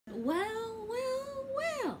Well,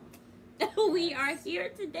 we are here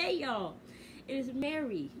today, y'all. It is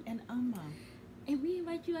Mary and Amma. And we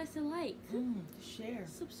invite you guys to like, share,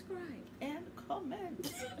 subscribe, and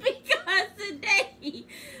comment. Because today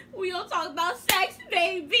we gonna talk about sex,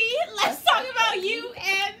 baby. Let's talk about you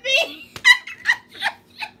and me.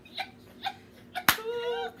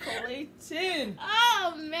 Clayton.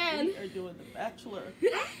 Oh man. We are doing the Bachelor.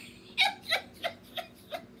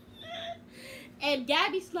 And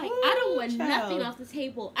Gabby's like, I don't want nothing off the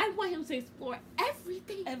table. I want him to explore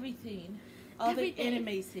everything. Everything. All the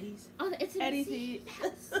intimacies. All the intimacies. Anything.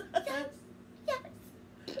 Yes.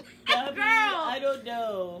 Gabby, Girl. I don't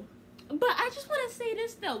know. But I just want to say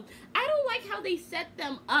this, though. I don't like how they set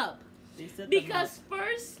them up. They set them because up.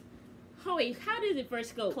 first... Oh, wait. How did it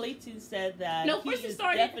first go? Clayton said that first he is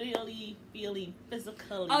started, definitely feeling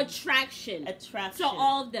physical attraction. Attraction. So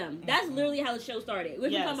all of them. That's literally how the show started.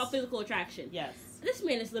 We're talking about physical attraction. Yes. This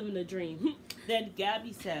man is living the dream. Then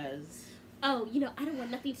Gabby says... Oh, I don't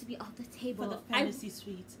want nothing to be off the table. For the fantasy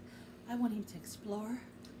suite, I want him to explore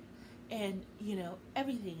and,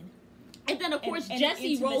 everything. And then, of course,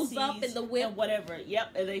 Jesse rolls up in the whip. And whatever,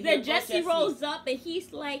 yep. And then Jesse rolls up and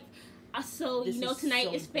he's like, so, tonight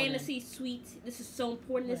so is fantasy suite. This is so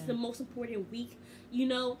important. This is the most important week,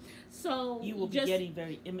 So you will be getting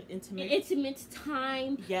very intimate. Intimate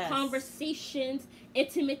time, conversations,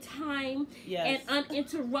 intimate time, and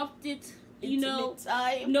uninterrupted,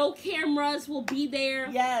 time. No cameras will be there.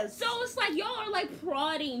 Yes. So it's like y'all are like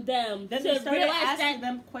prodding them then to they started realize asking that,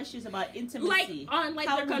 them questions about intimacy. like on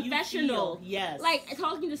How their confessional. Yes. Like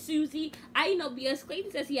talking to Susie. I know because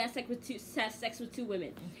Clayton says he has sex with two women.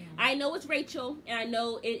 Mm-hmm. I know it's Rachel and I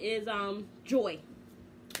know it is Joy.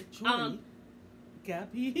 Joy.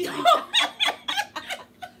 Gabby.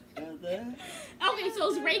 Okay, so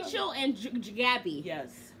it's Rachel and Gabby. Yes.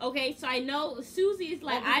 Okay, so I know Susie's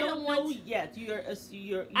like, I don't want know yet.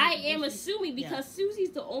 I am assuming because Susie's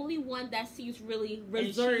the only one that seems really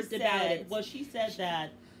reserved about it. Well, she said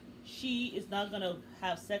that she is not going to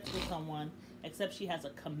have sex with someone except she has a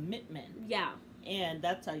commitment. Yeah. And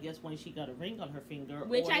that's, I guess, when she got a ring on her finger.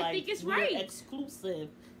 Which I think is right. Exclusive.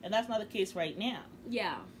 And that's not the case right now.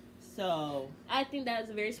 Yeah. So. I think that is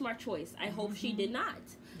a very smart choice. I hope she did not.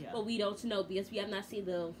 Yeah. But we don't know because we have not seen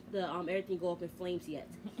the everything go up in flames yet.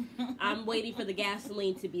 I'm waiting for the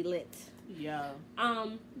gasoline to be lit. Yeah.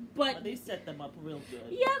 But they set them up real good.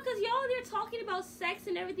 Yeah, because y'all they're talking about sex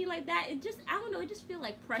and everything like that. It just I don't know. It just feels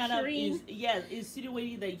like pressuring. Kind of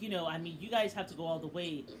insinuating that you guys have to go all the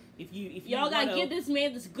way. If y'all gotta give this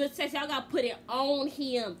man this good sex, y'all gotta put it on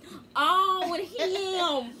him,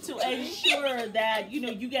 to ensure that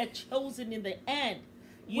you get chosen in the end.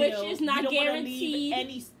 Which is not guaranteed. Don't leave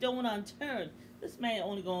any stone unturned. This man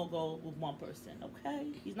only gonna go with one person,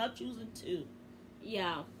 okay? He's not choosing two.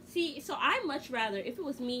 Yeah. See, so I much rather, if it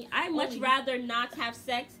was me, I much rather not have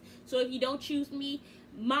sex. So if you don't choose me,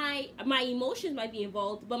 my emotions might be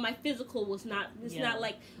involved, but my physical was not. It's not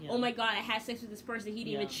like, oh my God, I had sex with this person. He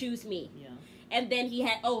didn't even choose me. Yeah. And then he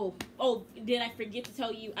had, did I forget to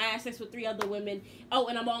tell you? I had sex with 3 other women. Oh,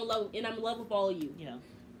 and I'm in love with all of you. Yeah.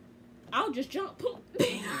 I'll just jump because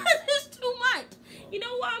it's too much. You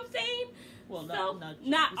know what I'm saying? Well,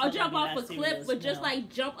 I'll jump off a cliff, but just like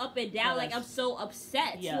jump up and down, like I'm so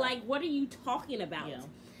upset. Yeah. Like, what are you talking about? Yeah.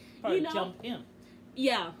 Probably jump him.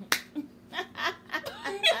 Yeah.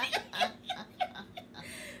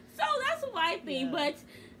 So that's my thing. Yeah. But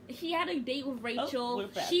he had a date with Rachel.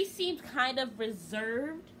 She seemed kind of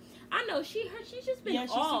reserved. I know she's just been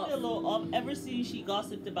off. She's been a little off ever since she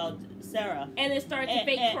gossiped about Sarah. And then started to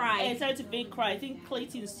fake cry. And started to fake cry. I think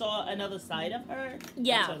Clayton saw another side of her.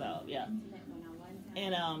 Yeah. Yeah.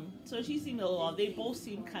 And so she seemed a little off. They both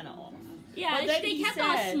seemed kind of off. Yeah, they kept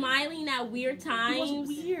on smiling at weird times. It was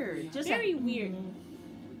weird. Just very weird.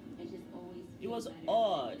 It was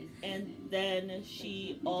odd. And then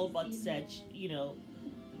she all but said,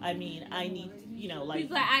 I need, like...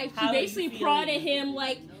 She basically prodded him,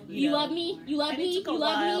 like, you love me, you love me, you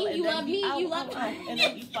love me, you love me, you love me. And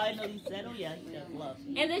then he finally said, oh yeah, he does love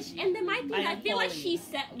me. And then my thing, I feel like she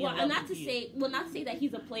set, not to say that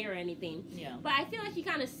he's a player or anything, but I feel like she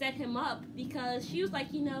kind of set him up because she was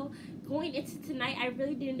like, going into tonight, I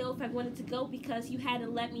really didn't know if I wanted to go because you had to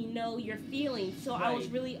let me know your feelings, so I was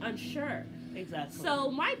really unsure. Exactly.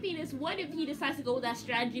 So my thing is, what if he decides to go with that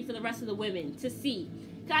strategy for the rest of the women to see?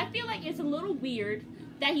 Because I feel like it's a little weird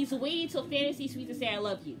that he's waiting till fantasy suite to say I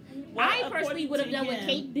love you. Well, I personally would have done what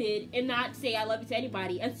Kate did and not say I love you to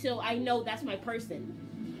anybody until I know that's my person.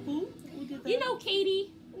 Who did that?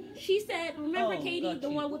 Katie. She said, remember Katie, the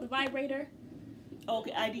one with the vibrator?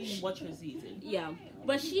 Okay, I didn't watch her season. Yeah.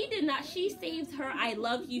 But she did not. She saved her "I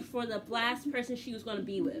love you" for the last person she was going to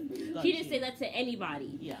be with. She didn't say that to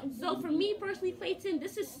anybody. Yeah. So for me personally, Clayton,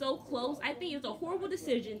 this is so close. I think it's a horrible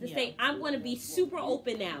decision to say I'm going to be super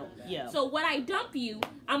open now. Yeah. So when I dump you,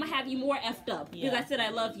 I'm going to have you more effed up because I said I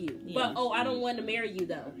love you. But I don't want to marry you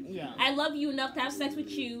though. Yeah. I love you enough to have sex with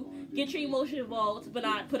you, get your emotion involved, but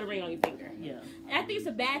not put a ring on your finger. Yeah. And I think it's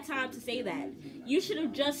a bad time to say that. You should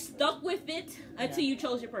have just stuck with it until you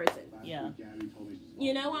chose your person. Yeah.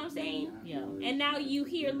 You know what I'm saying? Yeah. And now you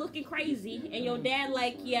here looking crazy, and your dad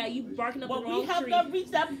like, yeah, you barking up the wrong tree. Well, we have not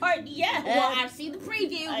reached that part yet. Well, I've seen the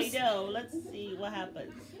previews. I know. Let's see what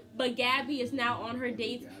happens. But Gabby is now on her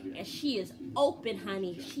dates, and she is open,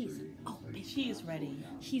 honey. She's open. She is ready.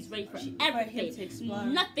 She's ready for She's everything. ready to explore.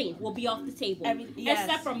 Nothing will be off the table. Yes.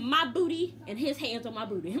 Except for my booty and his hands on my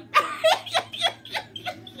booty. She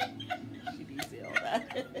didn't say all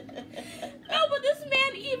that. No, but this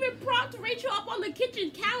man even propped Rachel up on the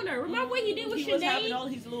kitchen counter. Remember what he did with Sinead? He was having all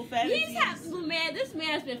his little fantasies. This man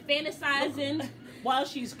has been fantasizing. While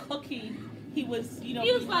she's cooking, he was, he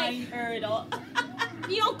was behind like, her and all.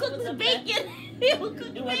 You don't cook the bacon. You don't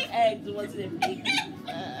cook it was bacon. eggs, it wasn't bacon.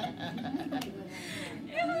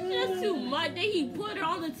 It was just too much. Then he put her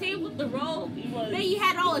on the table with the roll. Then he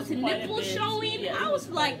had all his quite nipples showing. Yeah, I was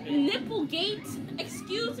like, nipple gate?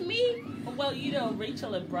 Excuse me? Well,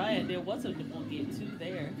 Rachel and Brian, there was a nipple gate too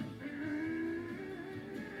there.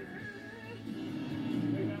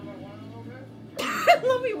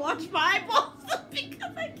 Let me watch my eyeballs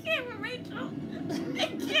because I can't with Rachel. I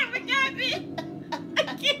can't with Gabby. I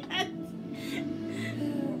can't.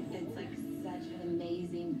 It's like such an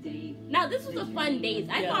amazing date. Now, this was a fun date.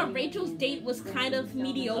 I thought Rachel's date was kind of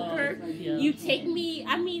mediocre. You take me,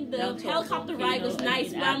 the helicopter ride was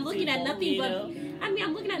nice, but I'm looking at nothing but, I'm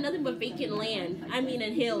looking at nothing but vacant land. And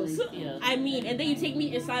hills. Yeah. And then you take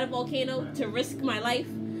me inside a volcano to risk my life.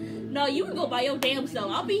 No, you can go by your damn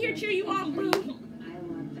self. I'll be here cheer you on, boo.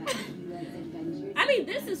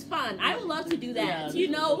 This is fun. I would love to do that.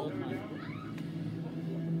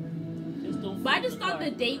 But I just thought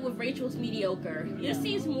the date with Rachel was mediocre. This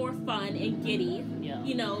seems more fun and giddy. Yeah.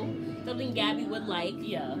 Something Gabby would like.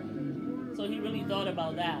 Yeah. So he really thought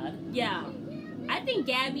about that. Yeah. I think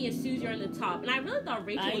Gabby and Susie are on the top, and I really thought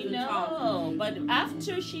Rachel was on the top. I know, but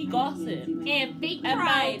after she gossiped and fake about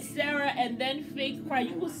cried, Sarah and then fake cried,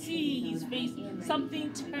 you could see his face.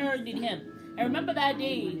 Something turned in him. And remember that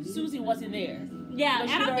day, Susie wasn't there. Yeah,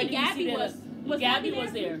 and I don't think Gabby was. Gabby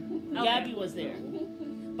was there. Okay. Gabby was there,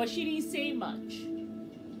 but she didn't say much.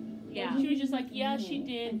 Yeah, she was just like, yeah, she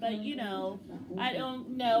did, but I don't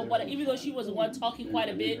know what. Even though she was the one talking quite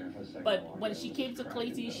a bit, but when she came to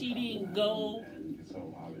Clayton, she didn't go.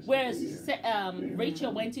 Whereas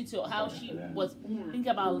Rachel went into how she was thinking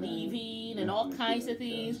about leaving and all kinds of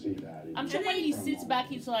things. I'm sure when he sits back,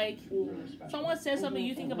 he's like, someone says something,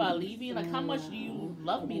 you think about leaving? Like, how much do you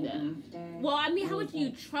love me then? Well, how much do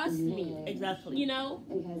you trust me? Exactly.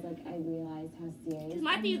 Because, I realized how serious.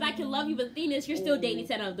 My thing is, I can love you, but the thing is, you're still dating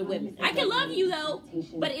 10 other women. I can love you, though,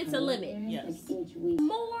 but it's a limit. Yes. The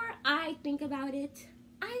more I think about it,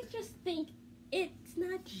 I just think it's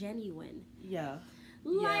not genuine. Yeah.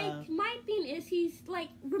 My thing is, he's like,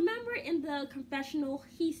 remember in the confessional,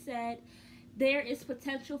 he said, there is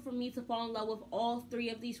potential for me to fall in love with all three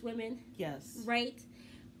of these women. Yes. Right?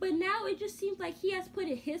 But now it just seems like he has put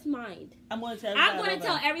in his mind. I'm going to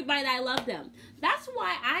tell everybody that I love them. That's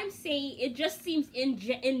why I'm saying it just seems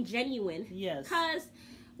ingenuine. Yes. Because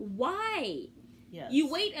why? Yes. You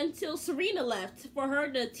wait until Serena left for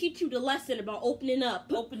her to teach you the lesson about opening up.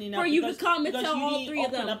 For you to come and tell all three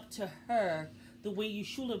of them. Open up to her the way you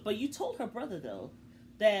should have. But you told her brother, though,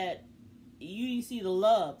 that you didn't see the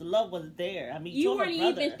love. The love wasn't there. You didn't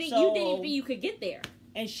even think you could get there.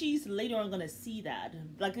 And she's later on going to see that.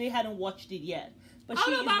 Like, they hadn't watched it yet. But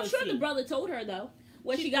I'm sure the brother told her, though.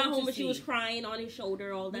 When she got home and she was crying on his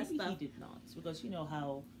shoulder, all that stuff. He did not. Because you know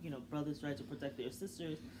how, brothers try to protect their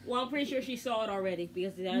sisters. Well, I'm pretty sure she saw it already.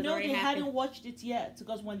 Because they hadn't watched it yet.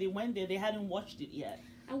 Because when they went there, they hadn't watched it yet.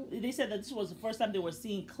 They said that this was the first time they were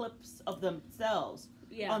seeing clips of themselves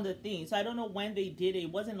on the thing. So I don't know when they did it.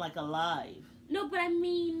 It wasn't like a live. No, but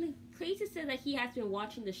Clayton said that he has been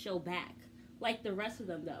watching the show back. Like the rest of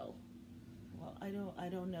them, though. Well, I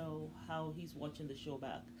don't know how he's watching the show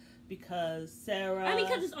back. Because Sarah...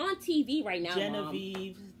 because it's on TV right now,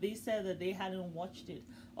 Genevieve, Mom. They said that they hadn't watched it.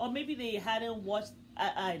 Or maybe they hadn't watched...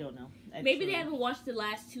 I don't know. Actually. Maybe they haven't watched the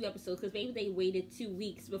last 2 episodes. Because maybe they waited 2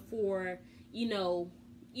 weeks before,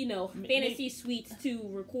 Fantasy Suites to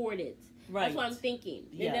record it. Right. That's what I'm thinking.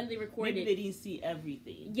 Yeah. And then they recorded. Maybe they didn't see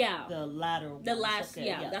everything. Yeah. The latter. The ones. last, Okay,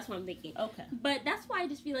 yeah, that's what I'm thinking. Okay. But that's why I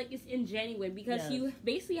just feel like it's ingenuine because you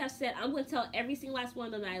basically have said, I'm going to tell every single last one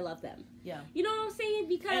of them that I love them. Yeah. You know what I'm saying?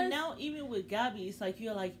 Because. And now, even with Gabby, it's like,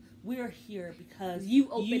 you're like, we're here because you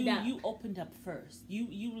opened up. You opened up first.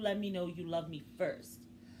 You let me know you love me first.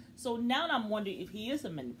 So now I'm wondering if he is a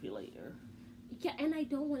manipulator. Yeah, and I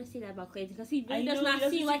don't want to say that about Clayton because he really does not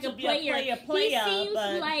seem like a player. He seems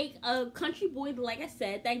like a country boy, like I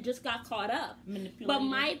said, that just got caught up. But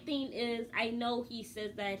my thing is, I know he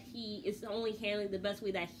says that he is only handling the best way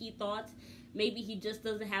that he thought. Maybe he just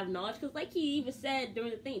doesn't have knowledge because, like he even said during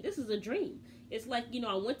the thing, this is a dream. It's like, you know,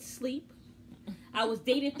 I went to sleep. I was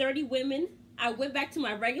dating 30 women. I went back to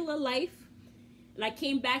my regular life, and I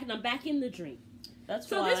came back, and I'm back in the dream. That's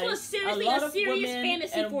so why this was seriously a serious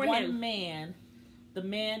fantasy for him. Man. The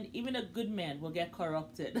man, even a good man, will get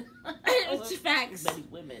corrupted. It's facts. Many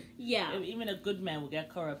women. Yeah. Even a good man will get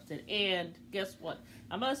corrupted. And guess what?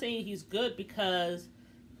 I'm not saying he's good because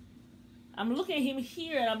I'm looking at him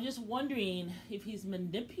here and I'm just wondering if he's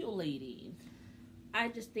manipulating. I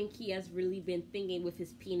just think he has really been thinking with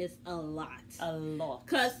his penis a lot. A lot.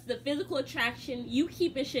 Because the physical attraction, you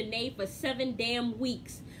keeping Shanae for 7 damn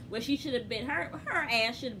weeks. Where she should have been, her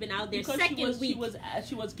ass should have been out there because second week.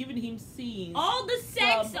 She was giving him scenes. All the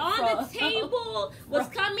sex on the table was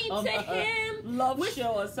coming to him. Love show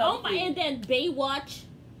or something. Oh my! And then Baywatch,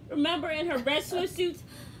 remember in her red swimsuit,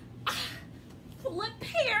 flip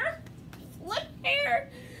hair,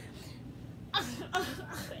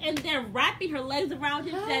 and then wrapping her legs around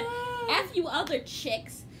him. Said, "F you other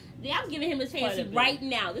chicks." I'm giving him his fantasy right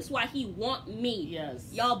now. This is why he want me.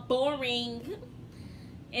 Yes. Y'all boring.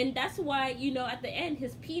 And that's why, you know, at the end,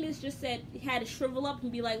 his penis just said, he had to shrivel up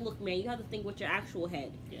and be like, look, man, you have to think with your actual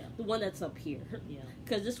head. Yeah. The one that's up here. Yeah.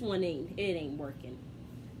 Because this one ain't working.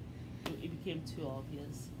 It became too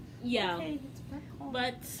obvious. Yeah. Okay, it's back home.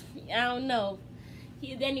 But, I don't know.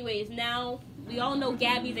 Anyways, now, we all know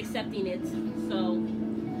Gabby's accepting it. So. We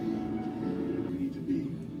need to be.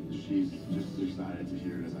 She's just excited to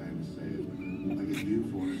hear it as I have to say it. Like it's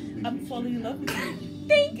beautiful. I'm falling in love with you.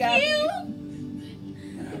 Thank you.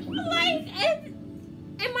 Like,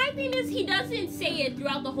 and my thing is, he doesn't say it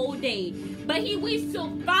throughout the whole day, but he waits till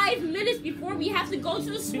 5 minutes before we have to go to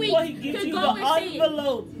the suite before he gives to you go the and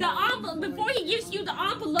envelope. say it. The envelope before he gives you the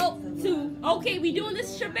envelope to, okay, we doing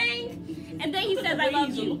this shebang, and then he says, I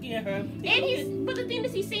love you. Looking at her. And but the thing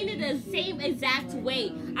is, he's saying it the same exact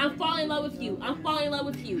way. I'm falling in love with you. I'm falling in love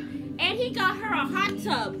with you. And he got her a hot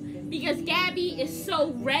tub. Because Gabby is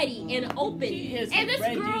so ready and open. And this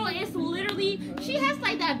girl is literally, she has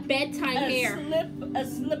like that bedtime hair. A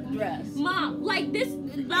slip dress. Mom, like this,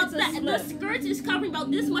 about that, the skirt is covering about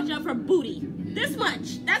this much of her booty. This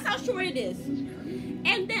much. That's how short it is.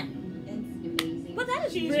 And then, but that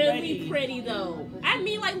is really pretty though. I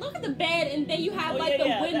mean, like, look at the bed and then you have like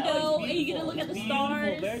the window and you get to look at the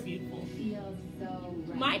stars. Very beautiful.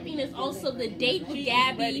 My thing is also the date with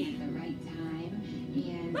Gabby.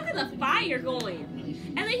 Look at the fire going.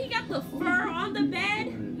 And then he got the fur on the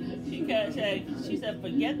bed. She said,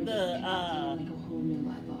 forget the,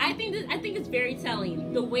 I think it's very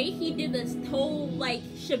telling. The way he did this whole, like,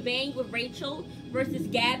 shebang with Rachel versus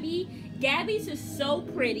Gabby. Gabby's is so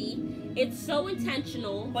pretty. It's so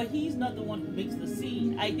intentional. But he's not the one who makes the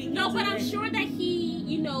scene. I think no, but I'm sure that he,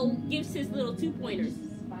 you know, gives his little 2-pointers.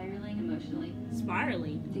 Spiraling emotionally.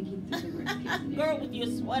 Spiraling. Thinking through the worst case scenario. Girl with your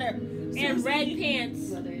sweater. And red pants.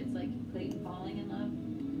 Whether it's like Clayton falling in love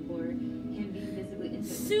or him being physically intimate.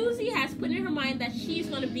 Susie has put in her mind that she's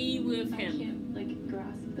going to be with him. I can't like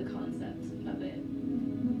grasp the concept of it.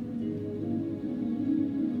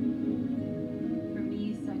 For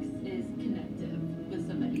me, sex is connective with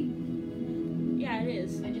somebody. Yeah, it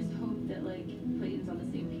is. I just hope that like Clayton's on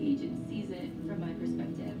the same page and sees it from my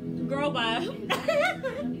perspective. Girl, bye. I'm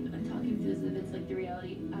talking to as if it's like the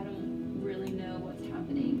reality. I don't really know what's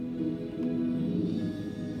happening.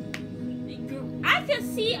 I can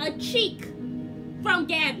see a cheek from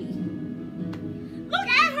Gabby. Look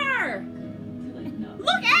at her.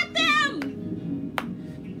 Look at them.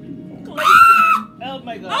 Ah! Oh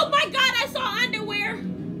my god. Oh my god, I saw underwear.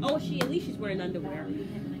 Oh, at least she's wearing underwear.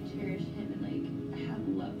 I cherish him and like I have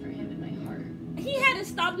love for him in my heart. He had to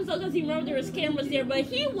stop himself because he remembered there was cameras there, but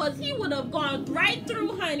he would have gone right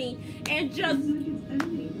through, honey, and just.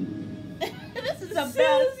 This is a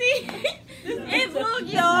Susie. And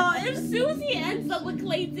look, y'all, if Susie ends up with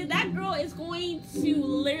Clayton, that girl is going to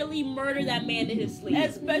literally murder that man in his sleep.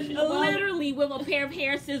 Especially literally with a pair of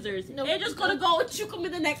hair scissors. No, They're just gonna go and choke him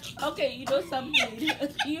in the neck. Okay, you know something?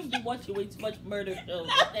 You've been watching way too much murder shows.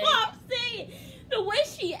 That's what I'm saying. The way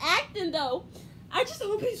she acting though, I just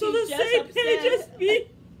hope he's on the She's same just page upset. as me.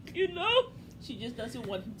 You know? She just doesn't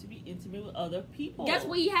want him to be intimate with other people. Guess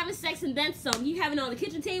what? He having sex and then some. He having it on the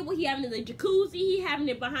kitchen table. He having it in the jacuzzi. He having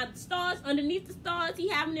it behind the stars, underneath the stars. He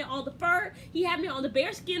having it on the fur. He having it on the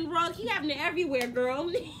bearskin rug. He having it everywhere,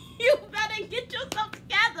 girl. You better get yourself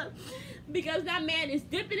together. Because that man is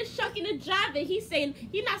dipping and shucking and jiving. He's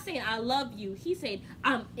not saying I love you. He's saying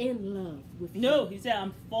I'm in love with you. No, he said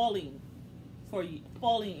I'm falling for you,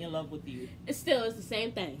 falling in love with you. It's the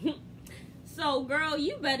same thing. So, girl,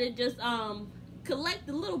 you better just collect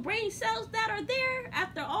the little brain cells that are there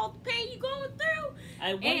after all the pain you're going through.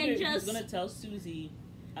 I wonder if he's gonna tell Susie,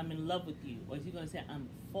 "I'm in love with you," or is he gonna say, "I'm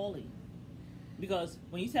falling"? Because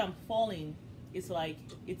when you say "I'm falling," it's like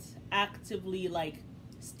it's actively like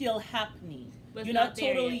still happening. But You're not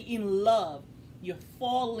totally in love. You're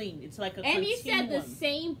falling. It's like a And continuum. he said the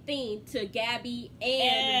same thing to Gabby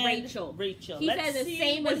and Rachel. He said the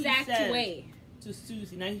same exact way to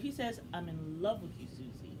Susie. Now he says, "I'm in love with you, Susie."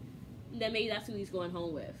 Then maybe that's who he's going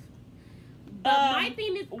home with. But my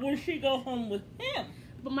thing is, will she go home with him?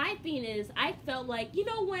 But my thing is, I felt like, you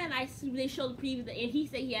know, when they showed the preview and he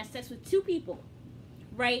said he had sex with 2 people,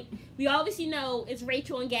 right? We obviously know it's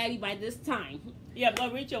Rachel and Gabby by this time. Yeah,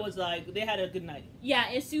 but Rachel was like, they had a good night. Yeah,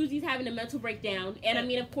 and Susie's having a mental breakdown. And I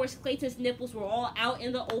mean, of course, Clayton's nipples were all out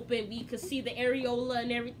in the open. We could see the areola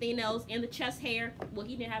and everything else, and the chest hair. Well,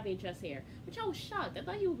 he didn't have any chest hair, which I was shocked. I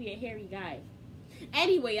thought he would be a hairy guy.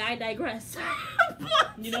 Anyway, I digress.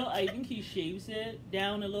 You know, I think he shaves it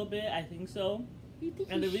down a little bit. I think so. You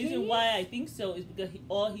think And he the reason shaves? why I think so is because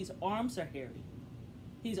all his arms are hairy.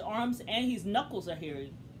 His arms and his knuckles are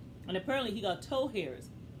hairy. And apparently he got toe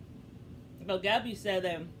hairs. But Gabby said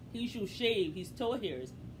that he should shave his toe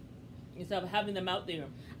hairs instead of having them out there.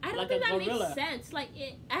 I don't like think a that gorilla. makes sense. Like,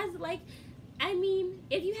 I mean,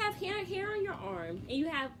 if you have hair on your arm and you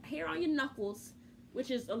have hair on your knuckles,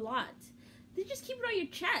 which is a lot, then just keep it on your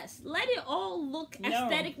chest. Let it all look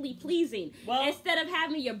aesthetically pleasing. Well, instead of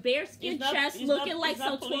having your bareskin chest looking like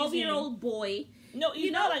some 12-year-old boy. No,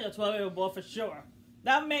 he's not like a 12-year-old boy for sure.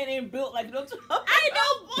 That man ain't built like no 12. I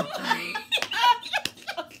know.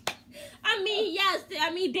 I mean, yes.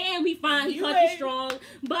 I mean, damn, he fine. He country strong.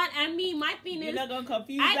 But, I mean, my thing is... You're not going to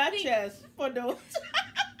confuse that chest for those...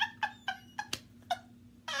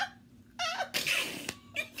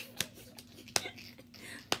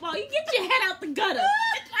 Well, you get your head out the gutter.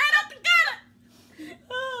 Get your head out the gutter.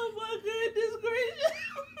 Oh, my goodness gracious.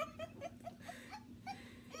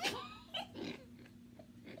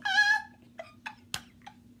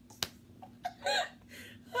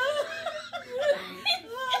 Oh,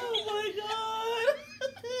 my God.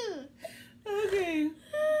 Okay.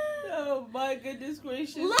 Oh, my goodness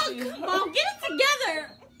gracious. Look, Mom, get it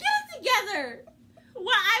together. Get it together.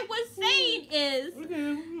 What I was saying is,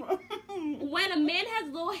 when a man has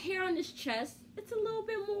little hair on his chest, it's a little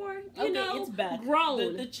bit more, you know, it's back.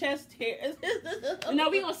 grown. The chest hair. No,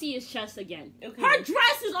 we gonna see his chest again. Okay. Her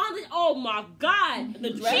dress is on the. Oh my God, The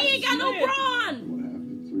dress she ain't got no is bra on. What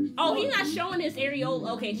happened? Oh, he's not showing his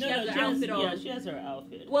areola. Okay, she has her outfit on. Yeah, she has her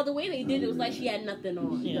outfit. Well, the way they did it was like she had nothing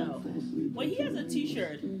on. Yeah. No. Well, he has a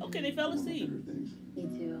t-shirt. Okay, they fell asleep. Me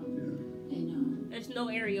too. I know. There's no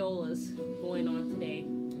areolas going on today.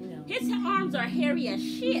 No. His arms are hairy as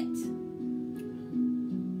shit.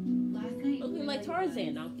 Last night Looking like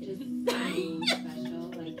Tarzan. No, I'm kidding. just so special.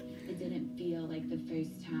 Like it didn't feel like the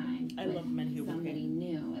first time. I with love men who work somebody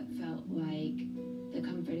new. It felt like the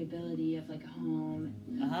comfortability of like home.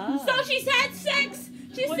 Ah. So she's had sex.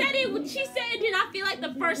 She said it did not feel like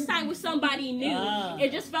the first time with somebody new. Ah.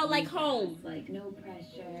 It just felt like home. Like no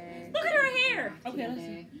pressure. Look at her hair. Okay, let's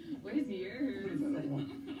Together. Where's yours?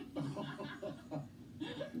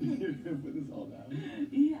 You're gonna put this all down.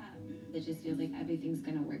 Yeah. It just feels like everything's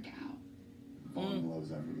gonna work out. Falling in love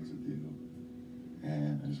is effortless with you.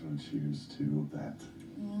 And I just want to cheers to that.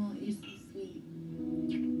 Oh, you're so sweet.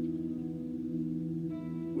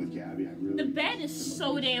 With Gabby, I really... The bed is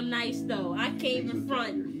so damn nice, though. I can't Things even with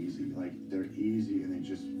front. Gabby are easy. Like, they're easy and they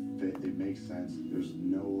just fit. They make sense. There's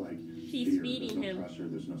no, like, She's fear. feeding There's no him. pressure.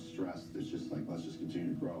 There's no stress. It's just like, let's just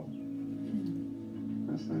continue to grow.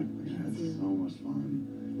 Last night, I had so much fun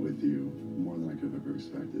with you. More than I could have ever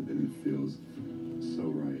expected. And it feels so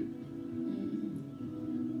right.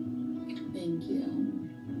 Thank you.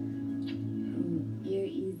 You're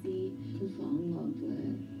easy to fall in love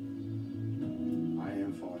with. I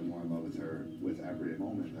am falling more in love with her with every appropriate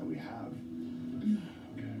moment that we have.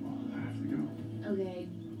 Okay, well, I have to go. Okay.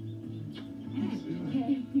 See you later.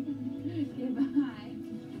 Okay. Okay, bye.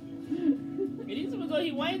 It is because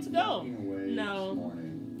he wanted to go. Walking away No. this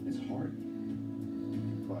morning, it's hard.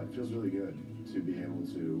 But it feels really good to be able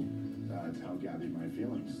to tell Gabby my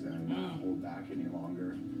feelings and not hold back any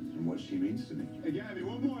longer and what she means to me. Hey, Gabby,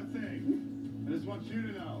 one more thing. I just want you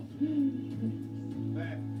to know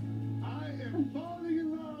that I am falling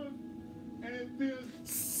in love and it feels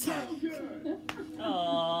so good.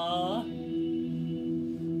 Aww.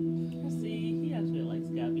 See, he actually likes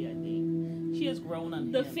Gabby, I think. She has grown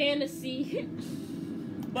on The him. fantasy.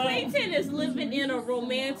 But Clayton is living in a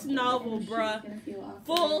romance novel, bruh.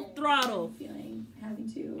 Full throttle. Feeling having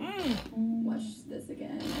to watch this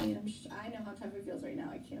again. I mean, I know how tough it feels right now.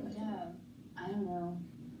 I can't imagine. Yeah. I don't know.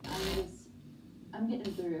 I'm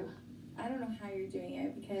getting through. I don't know how you're doing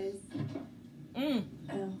it because. mm.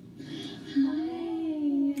 Oh.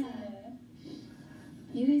 Hi.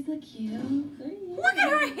 You guys look cute. Look at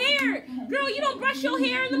her hair! Girl, you don't brush your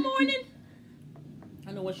hair in the morning?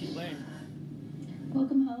 I know what she's wearing.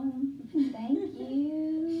 Welcome home. Thank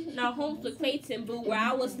you. Now, home's with Clayton, boo, where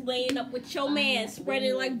I was laying up with your man,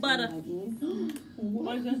 spreading like butter.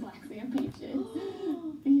 What is it? Black and peaches.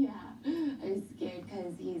 Yeah. I was scared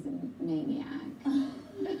because he's a maniac. And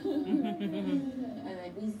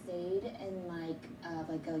like we stayed in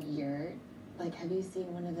like a yurt. Like, have you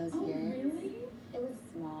seen one of those yurts? Really? It was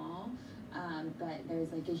small, but there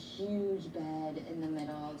was like a huge bed in the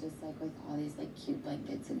middle, just like with all these like cute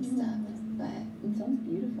blankets and stuff. But It sounds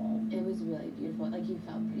beautiful. it was really beautiful. Like you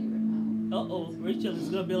felt pretty remote. Uh-oh, Rachel is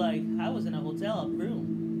gonna be like, I was in a hotel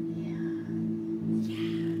room.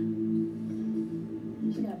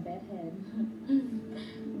 She got bed head.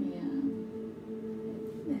 Yeah.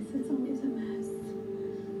 This is always a mess.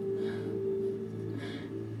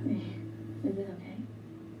 Is it okay?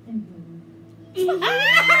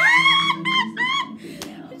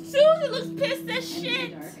 Susan looks pissed as I'm in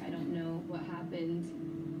shit. the dark. I don't know what happened.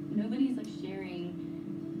 Nobody's like sharing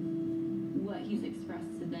what he's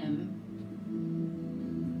expressed to them.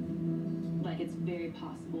 Like it's very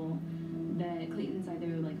possible that Clayton's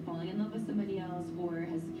either like falling in love with somebody else or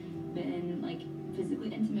has been like physically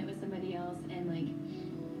intimate with somebody else, and like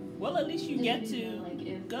Well, at least you get nobody to know, like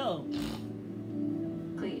if go.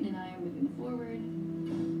 Clayton and I are moving forward.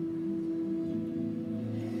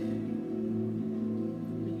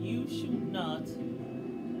 You should not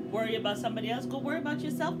worry about somebody else. Go worry about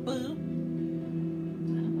yourself, boo. I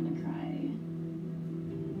don't want to cry.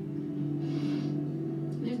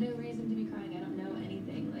 There's no reason to be crying. I don't know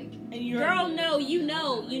anything. Like, And you're Girl, no, you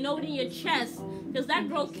know it in your chest. Because that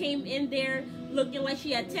girl came in there looking like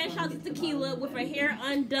she had 10 shots of tequila with her hair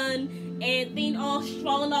undone and thing all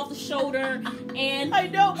falling off the shoulder. And, I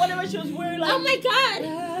know, whatever she was wearing, like, oh my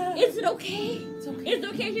God, is it okay? it's okay. Is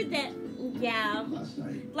it okay? She's that, yeah. Last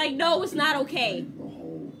night, Like, no, it's not okay. the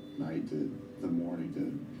whole night did, the morning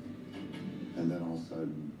did. And then all of a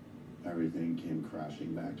sudden, everything came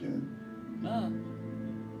crashing back in.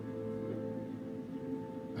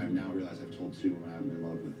 I've now realized I've told Sue when I'm in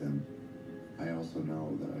love with him. I also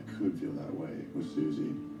know that I could feel that way with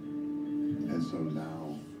Susie. And so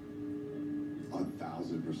now,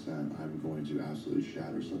 1,000%, I'm going to absolutely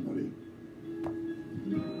shatter somebody.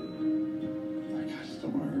 Like, I just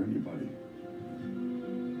don't want to hurt anybody.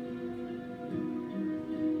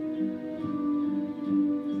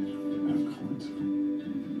 I'm going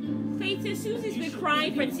to. Clayton, Susie's been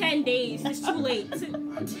crying for 10 days. It's too late.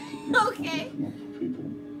 Okay. Multiple people.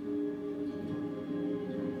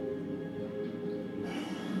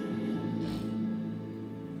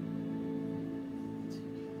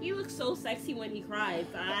 He looks so sexy when he cries.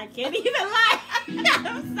 I can't even lie.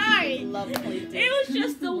 I'm sorry. Love Clayton. It was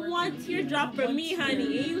just the one teardrop for me,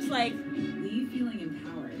 honey. And he was like, Leave feeling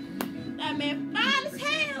empowered. that man fine as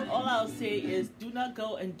hell. All I'll say is, do not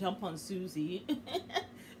go and dump on Susie.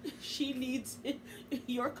 She needs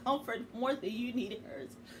your comfort more than you need hers.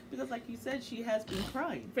 Because like you said, she has been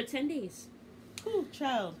crying. For 10 days. Ooh,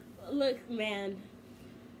 child. Look, man.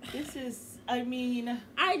 This is, I mean,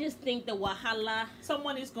 I just think the wahala.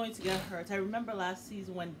 someone is going to get hurt. I remember last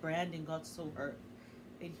season when Brandon got so hurt.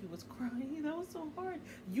 And he was crying. That was so hard.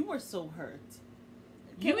 You were so hurt.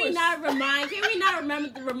 Can we not remember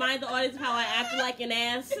to remind the audience how I acted like an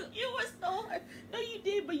ass? You were so hurt. No, you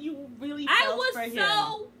did, but you really I felt was for him.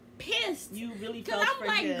 so pissed. You really Because felt I'm for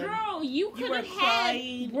like, him. girl, you could were have had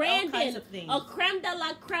crying, all kinds Brandon, of things. a creme de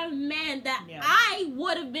la creme man that Yeah. I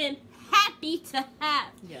would have been happy to have.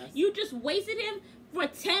 Yes. You just wasted him for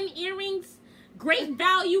 10 earrings. Great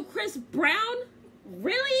value, Chris Brown.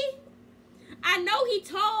 Really? I know he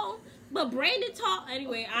tall, But Brandon talk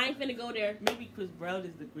anyway. I ain't finna go there. Maybe Chris Brown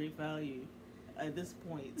is the great value at this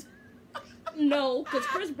point. No, because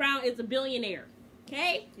Chris Brown is a billionaire.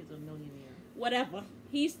 Okay? He's a millionaire. Whatever.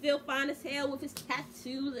 He's still fine as hell with his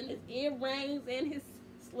tattoos and his earrings and his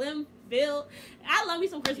slim build. I love me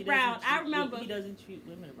some Chris Brown. I remember. He doesn't treat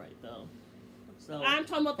women right, though. So I'm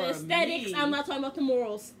talking about the aesthetics. I'm not talking about the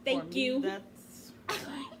morals. Thank you. That's...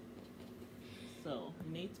 So,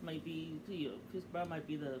 Nate might be, Chris Brown might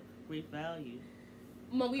be the great value.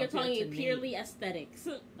 Well, we are talking purely aesthetics.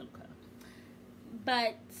 Okay.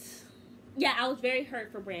 But, yeah, I was very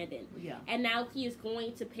hurt for Brandon. Yeah. And now he is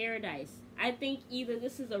going to Paradise. I think either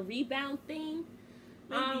this is a rebound thing.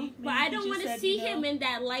 Maybe but I don't want to see him in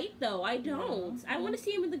that light, though. I don't. I want to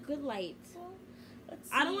see him in the good light.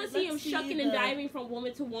 I don't want to see him shucking and diving from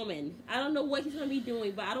woman to woman. I don't know what he's going to be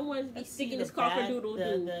doing, but I don't want him to be sticking his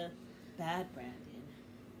cock-a-doodle-doo. The bad Brandon.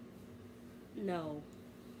 No.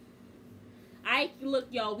 Look,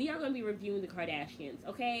 y'all, we are going to be reviewing the Kardashians,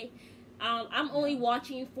 okay? I'm only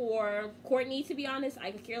watching for Kourtney, to be honest.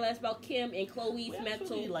 I could care less about Kim and Khloe's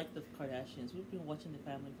mental. We like the Kardashians. We've been watching the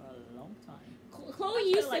family for a long time. Khloe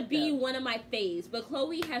used to be one of my faves, but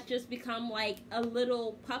Khloe has just become like a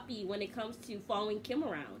little puppy when it comes to following Kim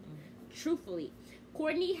around. Mm-hmm. Truthfully.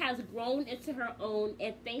 Kourtney has grown into her own,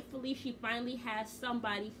 and thankfully she finally has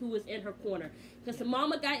somebody who is in her corner. Because the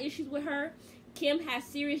mama got issues with her. Kim has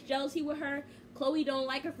serious jealousy with her. Khloe don't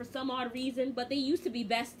like her for some odd reason, but they used to be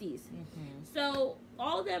besties. Mm-hmm. So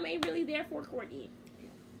all of them ain't really there for Kourtney.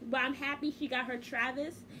 But I'm happy she got her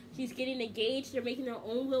Travis. She's getting engaged. They're making their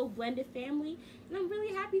own little blended family. And I'm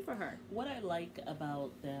really happy for her. What I like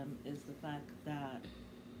about them is the fact that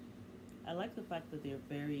they're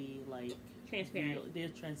very, like... Transparent. They're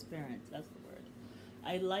transparent. That's the word.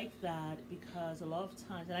 I like that because a lot of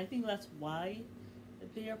times, and I think that's why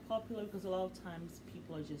they are popular, because a lot of times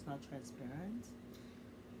people are just not transparent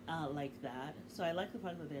like that. So I like the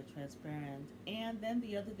fact that they're transparent. And then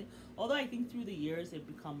the other thing, although I think through the years they've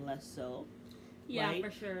become less so. Yeah, right?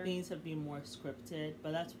 for sure. Things have been more scripted,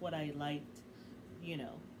 but that's what I liked,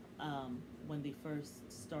 when they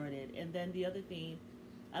first started. And then the other thing,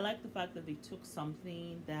 I like the fact that they took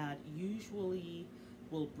something that usually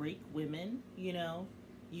will break women,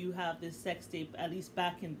 You have this sex tape, at least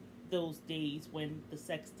back in those days when the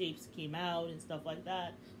sex tapes came out and stuff like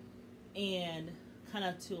that, and kind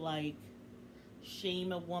of to, like,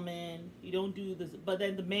 shame a woman. You don't do this, but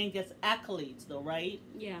then the man gets accolades, though, right?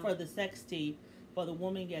 Yeah. For the sex tape, but the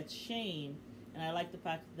woman gets shamed, and I like the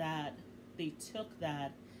fact that they took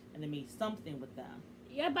that and they made something with them.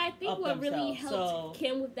 Yeah, but I think what really helped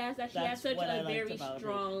Kim with that is that she has such a very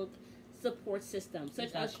strong support system,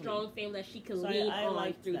 such a strong family that she can lean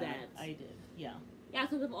on through that. I did, yeah. Yeah,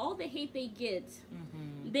 because of all the hate they get,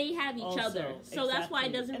 they have each other. So that's why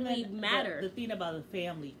it doesn't really matter. The thing about the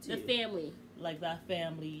family, too. The family. Like that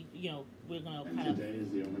family, we're going to kind of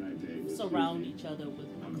surround each other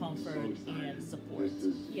with comfort and support.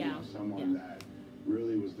 Someone that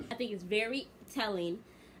really was the... I think it's very telling.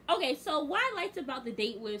 Okay, so what I liked about the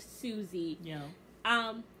date with Susie,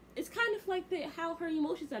 it's kind of like how her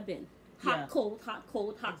emotions have been. Hot, cold, hot,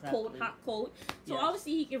 cold, hot, cold, hot, cold. So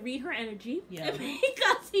obviously he can read her energy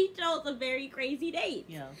because he chose a very crazy date.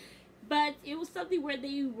 Yeah. But it was something where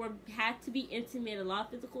they had to be intimate, a lot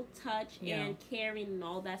of physical touch and caring and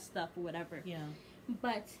all that stuff or whatever. Yeah.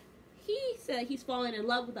 But he said he's falling in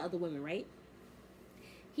love with the other women, right?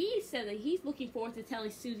 He said that he's looking forward to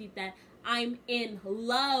telling Susie that I'm in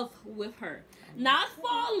love with her. Not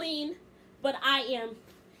falling, but I am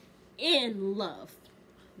in love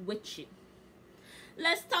with you.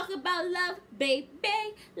 Let's talk about love, baby.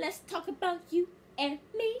 Let's talk about you and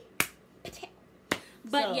me.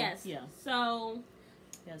 But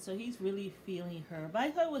so he's really feeling her. But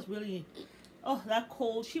I thought it was really, that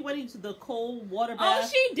cold. She went into the cold water bath. Oh,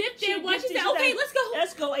 she dipped in. She said, okay, let's go.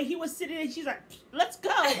 Let's go. And he was sitting there. She's like, let's go.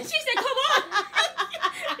 She said, come on.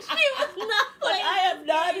 She was not like, I am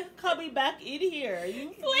not coming back in here.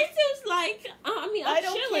 Flatus was like, I'm don't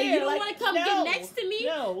chilling. care. You don't want to come get next to me?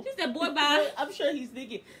 No. She said, boy, bye. I'm sure he's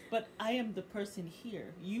thinking, but I am the person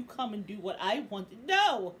here. You come and do what I want.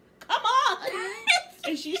 No. Come on.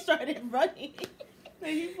 And she started running.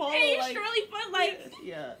 And he followed, really fun, like...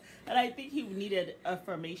 Yeah. And I think he needed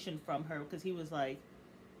affirmation from her because he was like,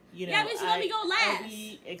 Yeah, but she let me go last.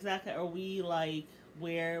 Are we, like,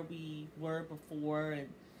 where we were before and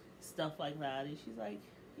stuff like that? And she's like,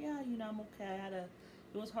 yeah, I'm okay.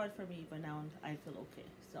 It was hard for me, but now I feel okay.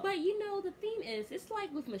 So. But, the thing is, it's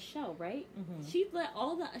like with Michelle, right? Mm-hmm.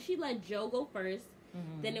 She let Joe go first.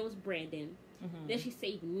 Mm-hmm. Then it was Brandon. Mm-hmm. Then she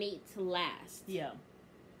saved Nate to last. Yeah.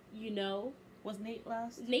 Was Nate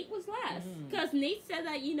last? Nate was last. Because Nate said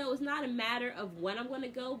that, you know, it's not a matter of when I'm going to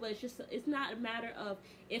go, but it's not a matter of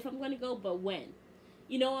if I'm going to go, but when.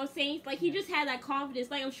 You know what I'm saying? Like, he just had that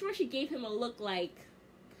confidence. Like, I'm sure she gave him a look like,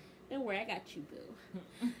 don't worry, I got you,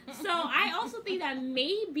 boo. So, I also think that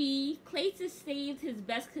maybe Clayton saved his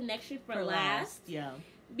best connection for last. Yeah.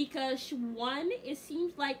 Because, one, it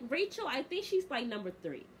seems like Rachel, I think she's like number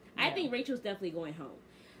 3. Yeah. I think Rachel's definitely going home.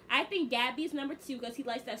 I think Gabby's number 2 because he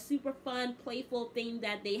likes that super fun, playful thing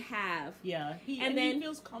that they have. Yeah. And then he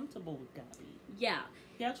feels comfortable with Gabby. Yeah.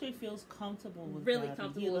 He actually feels comfortable with Gabby. Really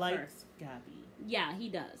comfortable with her. He likes Gabby. Yeah, he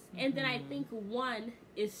does. And then I think 1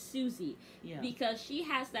 is Susie. Yeah. Because she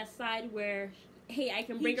has that side where, hey, I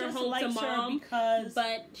can bring her home to mom,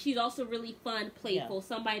 but she's also really fun, playful,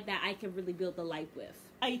 somebody that I can really build a life with.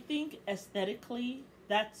 I think aesthetically,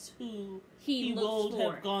 that's who he would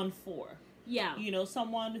have gone for. Yeah. You know,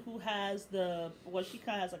 someone who has she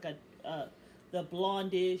kind of has like the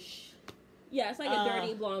blondish. Yeah, it's like a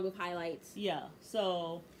dirty blonde with highlights. Yeah,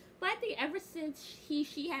 so. But I think ever since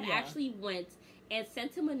she had actually went and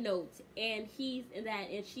sent him a note, and he's in that,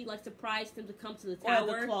 and she like surprised him to come to the tower.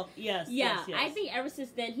 Or the clock. Yes. Yeah, yes. I think ever since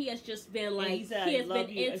then he has just been like he has been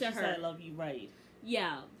into her. Said, I love you, right?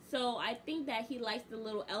 Yeah. So I think that he likes the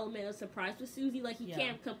little element of surprise with Susie. Like, he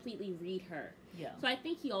can't completely read her. Yeah. So I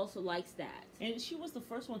think he also likes that. And she was the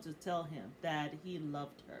first one to tell him that he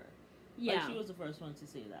loved her. Yeah. Like, she was the first one to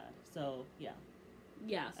say that. So, yeah.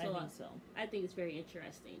 Yeah, so I think it's very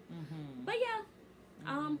interesting. Mm-hmm. But,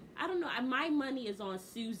 yeah, I don't know. My money is on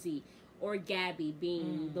Susie or Gabby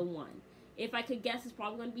being the one. If I could guess, it's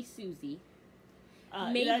probably going to be Susie.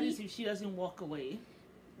 Maybe that is if she doesn't walk away.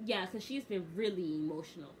 Yeah, because she's been really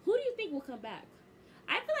emotional. Who do you think will come back?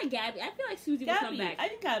 I feel like Gabby. I feel like Susie will come back. I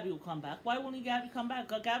think Gabby will come back. Why won't Gabby come back?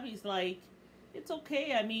 Because Gabby's like, it's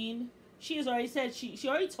okay. I mean, she has already said she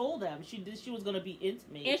already told them she was going to be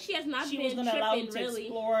intimate. And she has not been was going to allow them to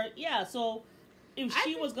explore. Yeah, so if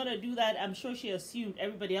she was going to do that, I'm sure she assumed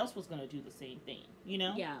everybody else was going to do the same thing. You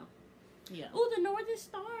know? Yeah. Yeah. Oh, the Northern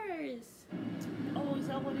Stars. Oh, is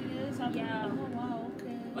that what it is? Yeah. Oh, wow,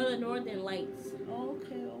 okay. Or the Northern Lights. Oh,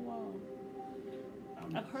 okay, oh, wow.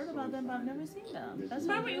 I've heard about them, but I've never seen them.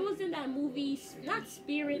 Remember, it was in that movie, not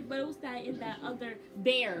Spirit, but it was in that other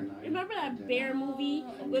Bear. Remember that Bear movie?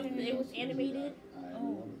 It was animated?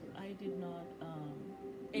 Oh, I did not,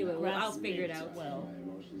 anyway, I'll figure it out. Well, my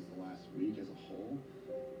emotions the last week as a whole,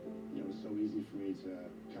 it was so easy for me to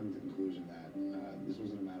come to the conclusion that this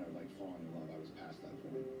wasn't a matter of, like, falling in love. I was past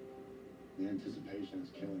that point. The anticipation is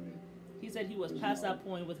killing me. He said he was past that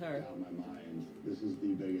point with her. Out of my mind. This is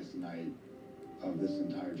the biggest night of this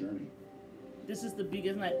entire journey. This is the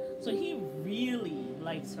biggest night. So he really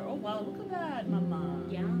likes her. Oh, wow, look at that, Mama.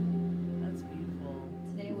 Yeah. That's beautiful.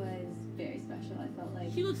 Today was very special. I felt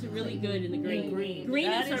like she looks really good in the green.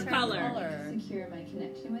 Green is her color. Secure my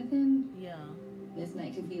connection with him. Yeah. This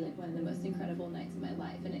night could be like one of the most incredible nights of my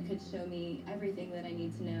life, and it could show me everything that I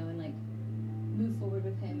need to know and like move forward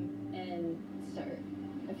with him and start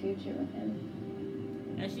a future with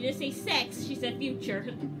him. Now, she didn't say sex, she said future.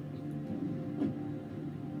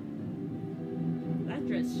 That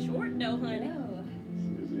dress short though, honey.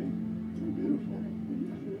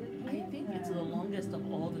 I think it's the longest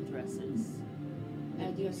of all the dresses. I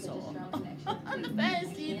do have such a strong connection.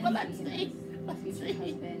 Fancy, well, let's see. My future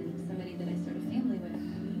husband, somebody that I start a family with.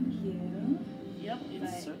 Thank you. Yep, but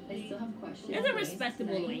I still have questions. It's a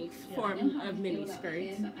respectable length for a mini skirt.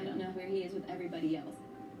 I don't know where he is with everybody else.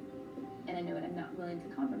 And I know what I'm not willing to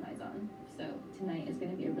compromise on. So tonight is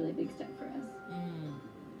going to be a really big step for us.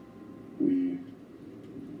 We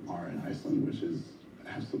are in Iceland, which is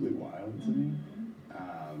absolutely wild to me.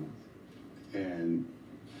 And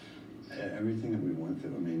everything that we went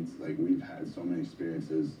through, I mean, it's like we've had so many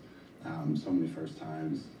experiences, so many first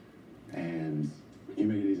times, and you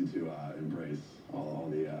make it easy to embrace all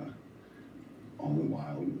the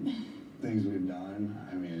wild things we've done.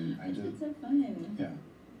 I mean, It's so fun. Yeah.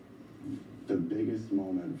 The biggest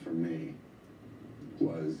moment for me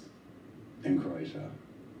was in Croatia,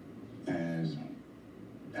 and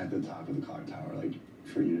at the top of the clock tower, like,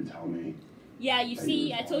 for you to tell me. Yeah, you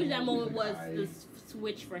see, I told you that moment was the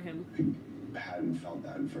switch for him. I hadn't felt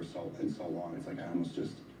that in so long. It's like I almost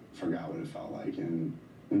just forgot what it felt like. And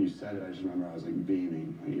when you said it, I just remember I was like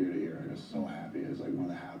beaming, like, ear to ear. I was so happy. It was like one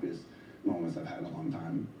of the happiest moments I've had in a long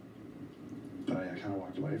time. But I kind of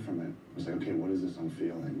walked away from it. I was like, okay, what is this I'm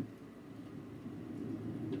feeling?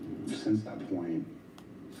 Since that point,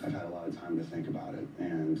 I've had a lot of time to think about it,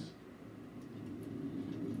 and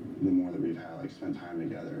the more that we've had, like, spent time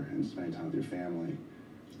together and spending time with your family,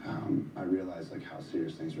 I realized, like, how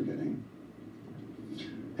serious things were getting.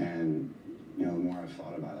 And you know, the more I've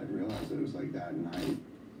thought about it, I realized that it was like that night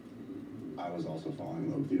I was also falling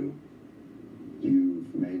in love with you.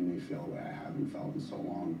 You've made me feel the way I haven't felt in so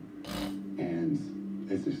long. And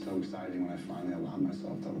it's just so exciting when I finally allowed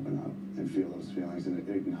myself to open up and feel those feelings and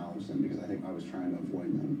acknowledge them, because I think I was trying to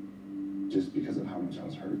avoid them just because of how much I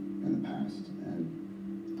was hurt in the past.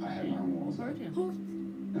 And I had my own walls up.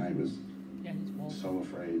 And I was so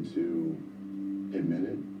afraid to admit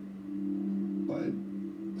it. But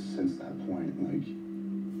since that point, like,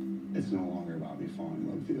 it's no longer about me falling in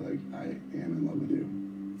love with you. Like, I am in love with you.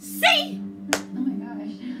 See? Oh my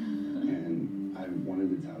gosh. And I wanted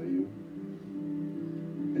to tell you.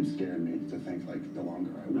 It scared me to think, like, the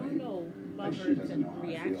longer I wait, like, she doesn't know how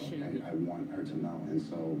I feel. I want her to know. And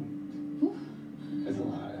so, it's a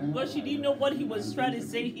lot. Well, she didn't know what he was trying to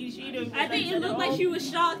say. She didn't. I think it looked like she was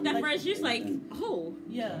shocked at first. She's like, oh.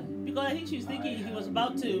 Yeah, because I think she was thinking he was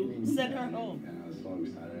about to send her home. And I was so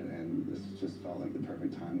excited, and this just felt like the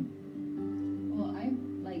perfect time. Well, I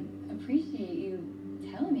like appreciate you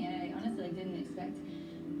telling me. I honestly like didn't expect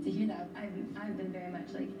to hear that. I've been very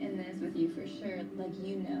much like in this with you for sure. Like,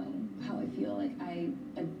 you know how I feel. Like, I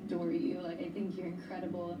adore you. Like, I think you're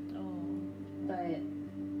incredible. But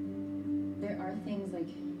there are things like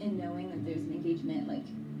in knowing that there's an engagement like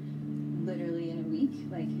literally in a week.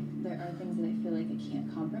 Like, there are things that I feel like I can't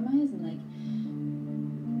compromise, and like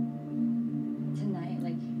tonight,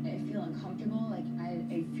 like I feel uncomfortable. Like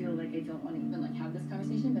I feel like I don't want to even like have this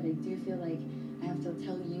conversation, but I do feel like I have to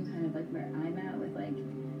tell you kind of like where I'm at with like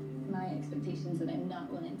my expectations that I'm not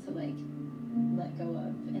willing to like let go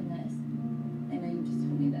of in this. I know you just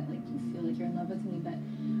told me that like you feel like you're in love with me, but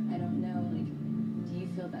I don't know, like, do you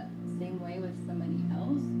feel that same way with somebody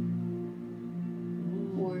else?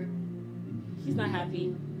 Or He's not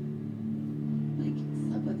happy. like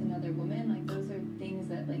slept with another woman? Like, those are things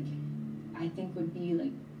that like I think would be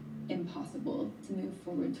like impossible to move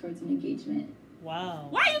forward towards an engagement. Wow.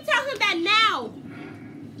 Why are you telling him that now?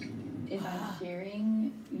 If I'm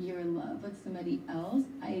sharing your love with somebody else,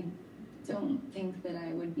 I don't think that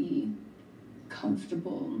I would be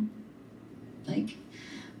comfortable. Like,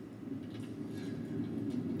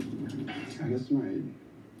 I guess my,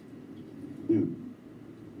 you know,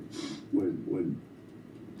 would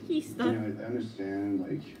He's you stuck. know, I understand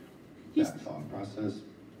like that thought process,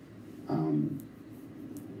 and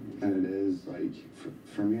it is like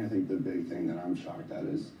for me, I think the big thing that I'm shocked at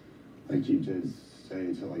is like you did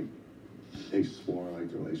say to like explore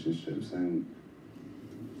like the relationships, and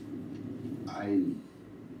I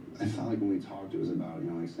felt like when we talked, it was about,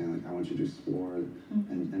 you know, like saying like I want you to explore, and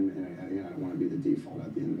I don't want to be the default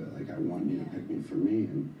at the end of it. Like, I want you to pick me for me,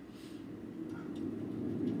 and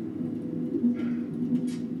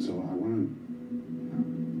so I want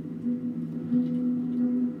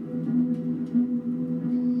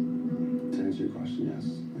to answer your question. Yes,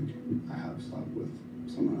 like I have slept with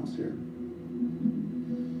someone else here,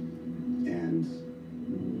 and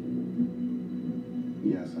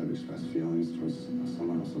yes, I've expressed feelings towards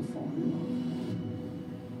someone else of falling in love.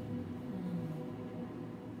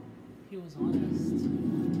 He was honest.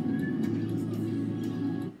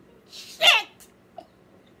 Shit!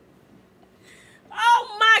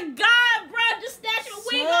 Oh my god, bro! Just snatched a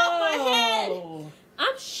wig off my head.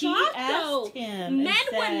 I'm shocked though. Him Men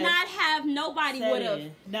would not have. Nobody would have.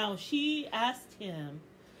 Now she asked him.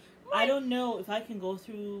 I don't know if I can go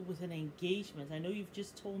through with an engagement. I know you've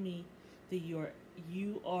just told me that you are.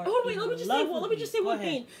 Oh wait, let me just say one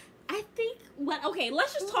thing. I think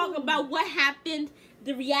let's just talk about what happened,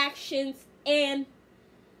 the reactions, and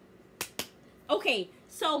okay.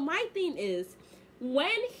 So my thing is,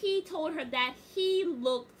 when he told her that he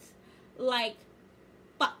looked like,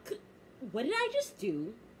 fuck, what did I just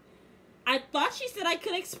do? I thought she said I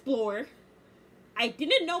could explore. I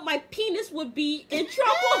didn't know my penis would be in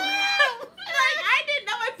trouble. I didn't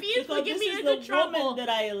know my penis would get me into trouble. This is the woman that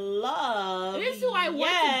I love. This is who I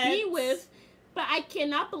want to be with, but I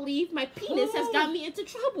cannot believe my penis has got me into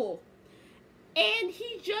trouble. And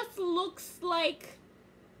he just looks like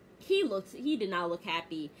he did not look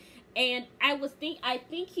happy. And I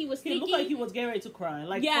think he was thinking. He looked like he was getting ready to cry.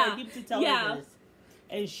 Like, for him to tell her this.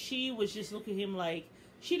 And she was just looking at him like,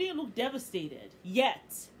 she didn't look devastated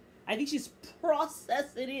yet. I think she's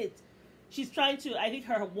processing it. She's trying to, I think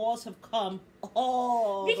her walls have come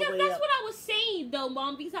all the way Because that's up. what I was saying, though,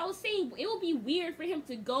 Mom. Because I was saying it would be weird for him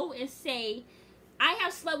to go and say, I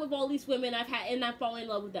have slept with all these women I've had, and I fall in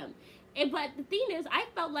love with them. But the thing is, I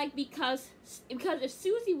felt like because if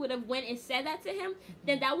Susie would have went and said that to him,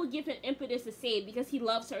 then that would give him impetus to say it, because he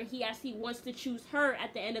loves her. He actually wants to choose her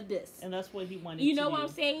at the end of this. And that's what he wanted You know to what do. I'm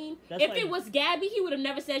saying? That's if it was Gabby, he would have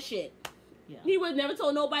never said shit. Yeah. He would never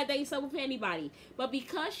told nobody that he slept with anybody. But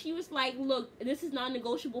because she was like, look, this is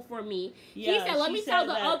non-negotiable for me. Yeah, he said, let me tell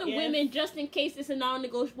the other if... women just in case it's a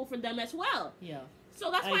non-negotiable for them as well. Yeah.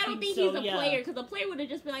 So that's why I don't think so, he's a player. Because a player would have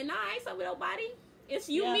just been like, nah, I ain't slept with nobody. It's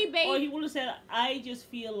you, me, babe. Or he would have said, I just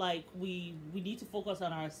feel like we need to focus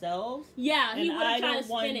on ourselves. Yeah, he would have tried to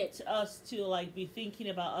spin it. I don't want us to like be thinking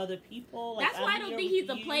about other people. Like, that's why I don't think he's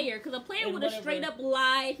a player. Because a player would have straight up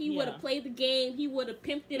lied. He would have played the game. He would have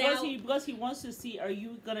pimped it out. Because he wants to see, are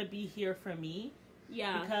you going to be here for me?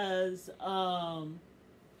 Yeah. Because,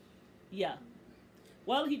 yeah.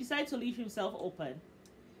 Well, he decided to leave himself open.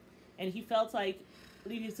 And he felt like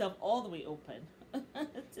leaving himself all the way open.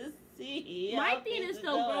 To see. My thing is though,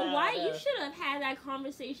 bro, why you should have had that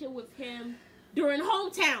conversation with him during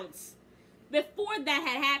hometowns before that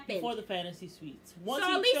had happened. Before the fantasy suites.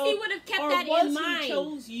 So at least he would have kept that in mind. Once he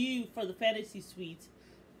chose you for the fantasy suite,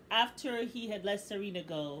 after he had let Serena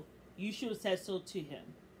go, you should have said so to him.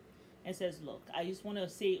 And says, look, I just want to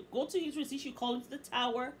say, go to his receipt. You call him to the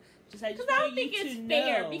tower. Because I don't think it's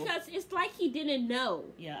fair. Because it's like he didn't know.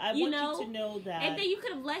 Yeah, I want you to know that. And then you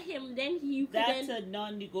could have let him. Then you could. That's a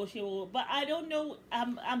non-negotiable. But I don't know.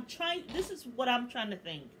 I'm trying. This is what I'm trying to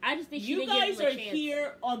think. I just think you guys are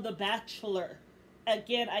here on The Bachelor.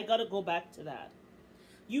 Again, I got to go back to that.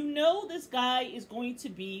 You know this guy is going to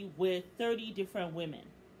be with 30 different women.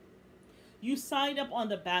 You signed up on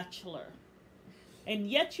The Bachelor. And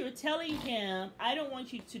yet you're telling him, I don't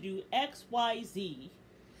want you to do X, Y, Z,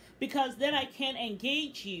 because then I can't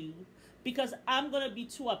engage you, because I'm going to be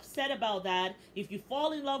too upset about that. If you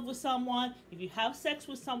fall in love with someone, if you have sex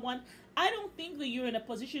with someone, I don't think that you're in a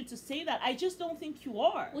position to say that. I just don't think you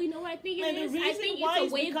are. Well, you know what I think it is? I think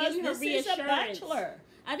it's a way of giving her reassurance.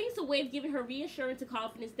 I think it's a way of giving her reassurance and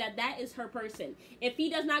confidence that that is her person. If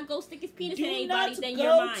he does not go stick his penis in anybody, then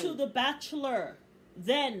you're mine. Do not go to The Bachelor.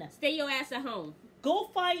 Then. Stay your ass at home.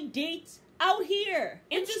 Go find dates out here.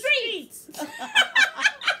 In the streets.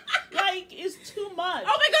 Like, it's too much.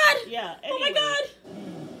 Oh my god! Yeah, anyway. Oh my god!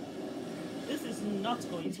 This is not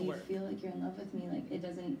going to work. If you feel like you're in love with me, like, it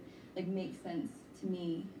doesn't, like, make sense to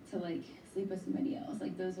me to, like, sleep with somebody else.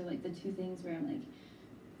 Like, those are, like, the two things where I'm,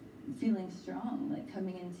 like, feeling strong, like,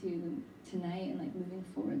 coming into tonight and, like, moving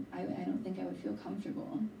forward. I don't think I would feel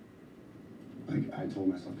comfortable. Like, I told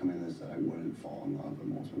myself coming into this that I wouldn't fall in love with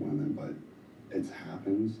multiple women, but it's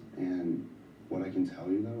happened, and what I can tell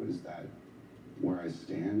you, though, is that where I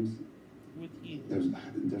stand, with you, there's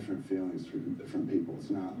different feelings for different people. It's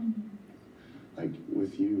not, like,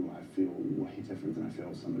 with you, I feel way different than I feel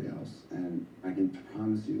with somebody else, and I can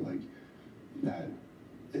promise you, like, that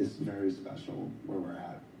it's very special where we're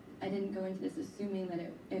at. I didn't go into this assuming that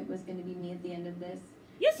it was going to be me at the end of this.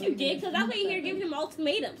 Yes, you did, because that's why you're here giving him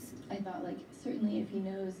ultimatums. I thought, like, certainly if he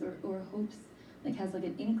knows or hopes, like, has, like,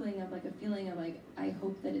 an inkling of, like, a feeling of, like, I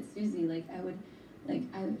hope that it's Susie, like, I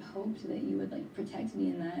hoped that you would, like, protect me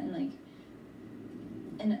in that, and, like,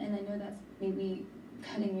 and I know that's maybe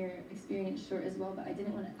cutting your experience short as well, but I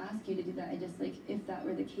didn't want to ask you to do that. I just, like, if that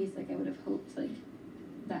were the case, like, I would have hoped, like,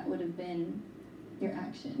 that would have been your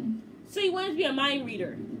action. So you wanted to be a mind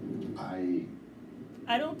reader. I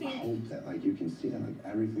don't think. I hope that, like, you can see that, like,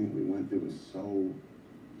 everything that we went through was so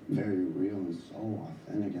very real and so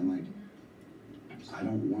authentic, and, like, I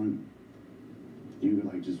don't want you to,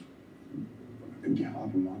 like, just get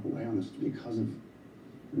up and walk away on this because of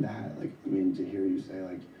that. Like, I mean, to hear you say,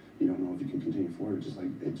 like, you don't know if you can continue forward,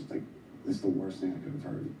 it's it's the worst thing I could have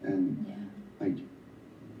heard. And, like,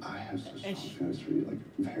 I have such strong feelings for you, like,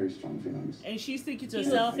 very strong feelings. And she's thinking to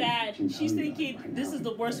herself, she's thinking, right, this is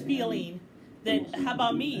the worst feeling. Then, how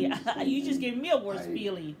about me? You just gave me a worse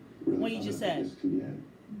feeling when you just said.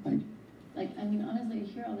 Like, I mean, honestly, to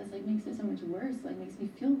hear all this, like, makes it so much worse. Like, makes me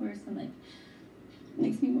feel worse and, like,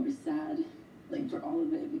 makes me more sad, like, for all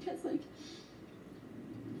of it. Because, like,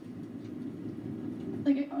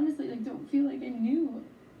 I honestly, like, don't feel like I knew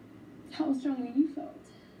how strongly you felt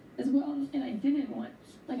as well. And I didn't want,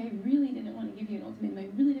 like, I really didn't want to give you an ultimatum. I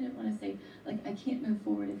really didn't want to say, like, I can't move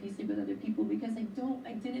forward if you sleep with other people, because I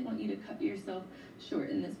didn't want you to cut yourself short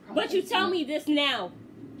in this process. But you tell me this now.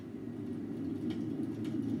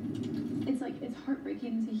 It's, like, it's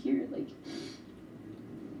heartbreaking to hear, like,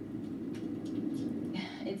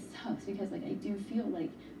 it sucks because, like, I do feel,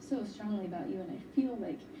 like, so strongly about you, and I feel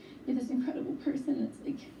like you're this incredible person that's,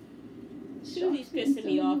 like, Susie's pissing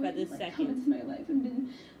me off at this second. Come into my life and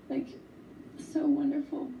been, like, so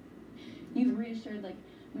wonderful. You've reassured, like,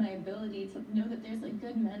 my ability to know that there's, like,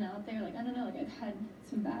 good men out there. Like, I don't know, like, I've had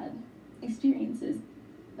some bad experiences,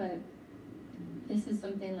 but this is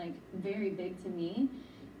something, like, very big to me.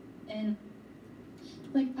 And,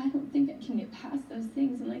 like, I don't think I can get past those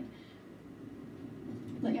things. And, like,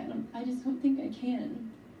 Like, I just don't think I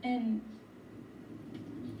can. And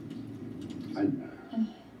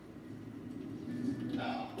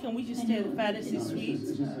Can we just stay in the fantasy suites?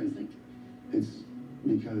 It's just like, it's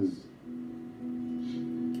because.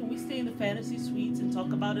 Can we stay in the fantasy suites and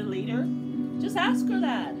talk about it later? Just ask her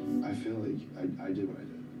that. I feel like I did what I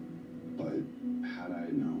did, but had I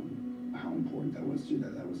known how important that was to you,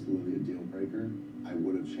 that was literally a deal breaker, I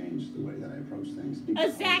would have changed the way that I approach things.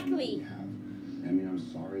 Exactly. I mean, I'm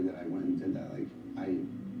sorry that I went and did that. Like, I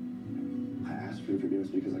asked for your forgiveness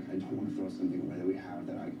because, like, I don't want to throw something away that we have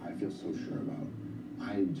that I feel so sure about.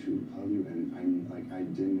 I do love you, and I'm not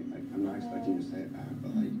expecting you to say it back,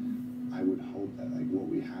 but like, I would hope that like what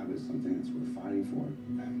we have is something that's worth fighting for.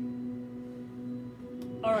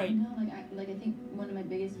 All right. No, I think one of my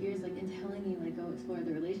biggest fears, like, in telling you, like, go explore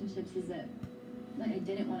the relationships, is that, like, I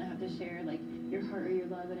didn't want to have to share, like, your heart or your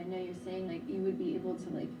love, and I know you're saying, like, you would be able to,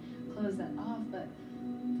 like, close that off, but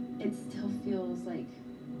it still feels like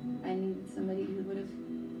I need somebody who would have,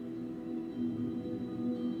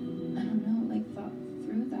 I don't know, like, thought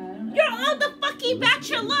through that. I don't know. You're on the fucking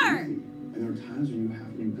Bachelor! And there are times when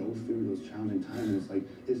you go through those challenging times, and it's like,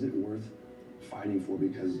 is it worth fighting for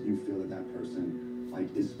because you feel that person like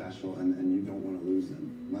is special and you don't want to lose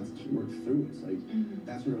them? Let's work through it. It's like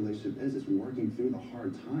that's what a relationship is. It's working through the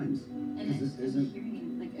hard times. And this isn't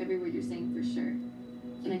hearing like every word you're saying for sure.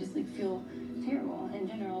 And I just like feel terrible in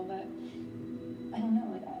general, but I don't know.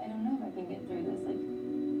 Like I don't know if I can get through this. Like,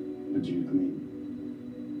 but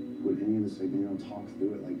would any of this talk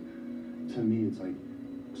through it? Like, to me, it's like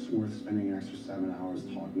it's worth spending an extra 7 hours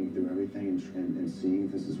talking through everything and seeing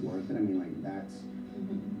if this is worth it. I mean, like that's.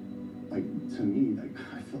 Like, to me, like,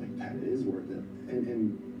 I feel like that is worth it.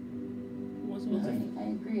 And I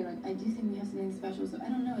agree. Like, I do think we have something special. So I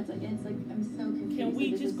don't know. It's like I'm so confused. Can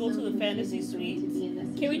we just go to the fantasy suite?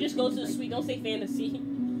 Can we just go to the suite? Don't say fantasy.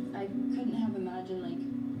 I couldn't have imagined like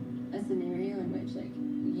a scenario in which like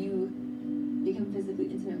you become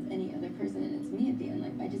physically intimate with any other person and it's me at the end.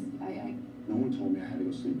 Like I. No one told me I had to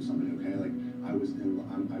go sleep with somebody. Okay, like I was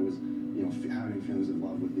having feelings of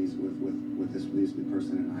love with this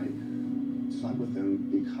person, and I slept with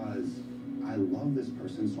them because I love this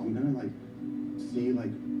person, so I'm gonna like see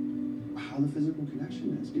like how the physical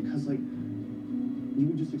connection is, because like you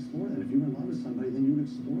would just explore that. If you were in love with somebody, then you would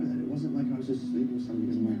explore that. It wasn't like I was just sleeping with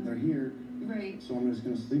somebody because I'm like, they're here, right? So I'm just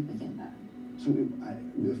gonna sleep with them. So with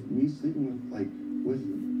me sleeping with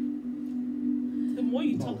the more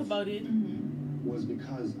you talk about it, was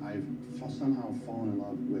because I've somehow fallen in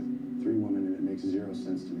love with 3 women and it makes 0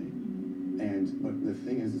 sense to me. But the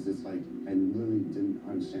thing is it's like I literally didn't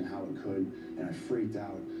understand how it could, and I freaked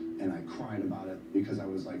out and I cried about it because I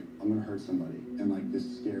was like, I'm gonna hurt somebody and like this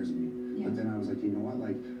scares me. Yeah. But then I was like, you know what?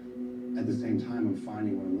 Like at the same time, I'm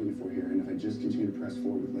finding what I'm looking for here, and if I just continue to press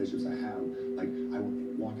forward with relationships I have, like I will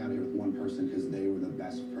walk out of here with one person because they were the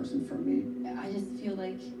best person for me. I just feel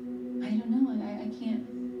like I don't know. Like I can't.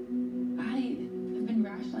 I have been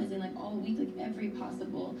rationalizing like all week, like every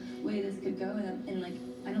possible way this could go, and like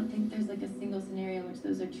I don't think there's like a single scenario in which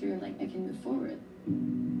those are true and like I can move forward.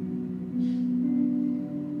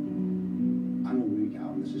 I'm a week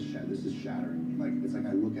out and this is shattering. Like it's like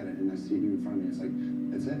I look at it and I see you in front of me. It's like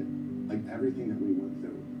it's it. Like everything that we went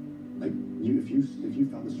through. Like if you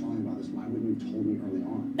felt this strongly about this, why wouldn't you have told me early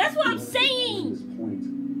on? That's what I'm saying. At this point,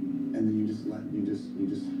 and then you just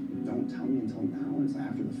don't tell me until now, and it's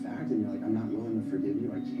after the fact, and you're like, I'm not willing to forgive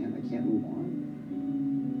you. I can't move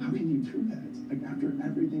on. How can you do that? Like after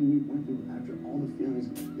everything we went through, after all the feelings.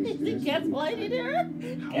 He gaslighted her.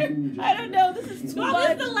 I don't know. This is too much.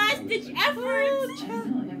 What was the last ditch effort? I don't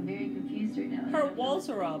know. Like I'm very confused right now. Her walls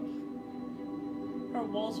are up. Her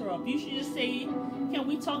walls are up. You should just say, can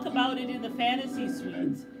we talk about it in the fantasy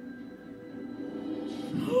suite?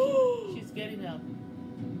 She's getting up.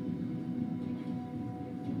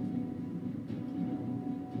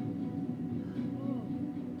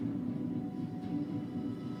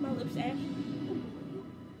 My lips ash.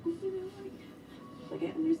 Like I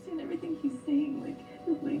understand everything he's saying. Like I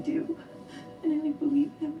really do, and I like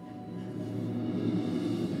believe him.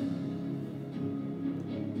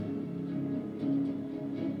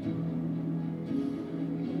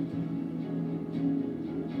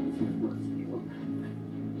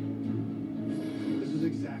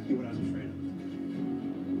 Exactly what I was afraid of.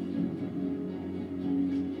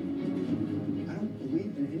 I don't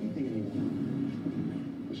believe in anything anymore.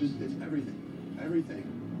 It's everything. Everything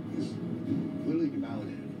is literally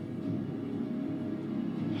validated.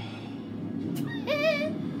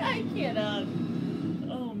 I cannot.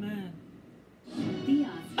 Oh man. The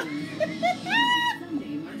Oscars.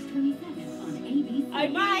 Sunday, March 27th on ABC.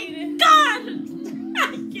 My God!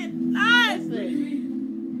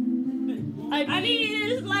 I mean,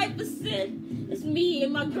 his life is sin. It's me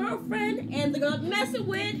and my girlfriend and the girl I'm messing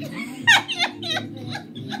with.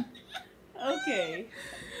 Okay.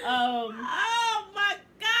 Oh my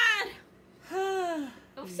God.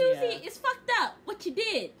 Susie, it's fucked up what you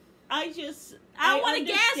did. I just... I don't want to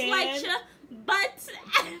gaslight you, but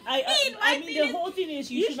I mean, the whole thing is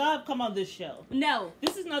you should not have come on this show. No.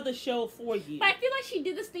 This is not the show for you. But I feel like she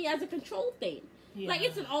did this thing as a control thing. Yeah. Like,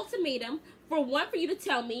 it's an ultimatum, for one, for you to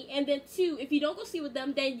tell me, and then two, if you don't go see with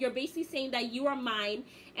them, then you're basically saying that you are mine,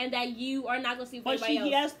 and that you are not going to see with anybody else.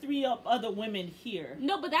 He has 3 other women here.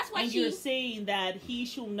 No, but that's why you're saying that he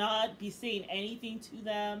should not be saying anything to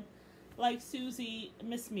them. Like, Susie,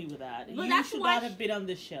 miss me with that. But you should not have been on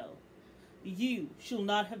this show. You should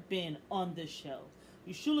not have been on this show.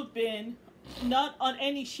 You should have been not on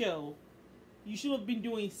any show. You should have been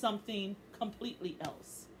doing something completely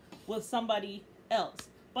else with somebody else,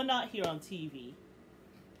 but not here on TV.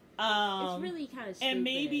 It's really kind of stupid. And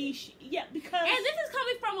maybe, because... And this is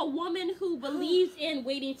coming from a woman who believes in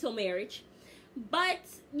waiting till marriage. But,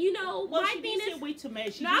 you know, well, my thing is... wait till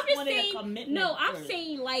marriage. She no, just wanted a commitment. No, I'm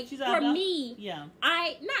saying, like, for me,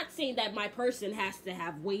 I... Not saying that my person has to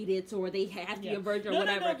have waited or they have to be a virgin or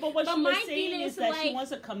whatever. No, but what she was saying is that she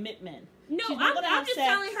wants a commitment. No, I'm just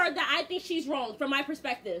telling her that I think she's wrong from my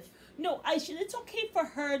perspective. No, it's okay for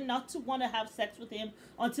her not to want to have sex with him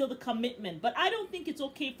until the commitment. But I don't think it's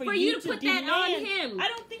okay for you to put that on him. I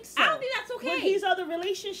don't think so. I don't think that's okay. With these other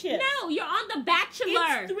relationships. No, you're on The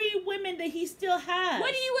Bachelor. It's 3 women that he still has.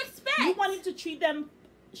 What do you expect? You want him to treat them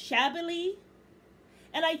shabbily?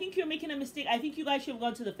 And I think you're making a mistake. I think you guys should have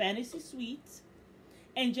gone to the fantasy suites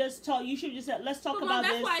and just talk. You should just say, let's talk about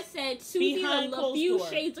this. That's why I said Susie's a few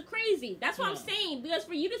shades of crazy. That's what I'm saying. Because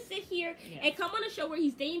for you to sit here and come on a show where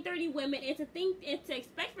he's dating 30 women and to think and to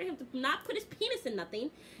expect for him to not put his penis in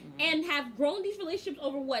nothing and have grown these relationships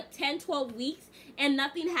over 10, 12 weeks and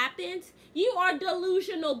nothing happens, you are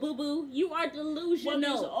delusional, boo-boo. You are delusional. Well,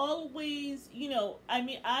 there's always, I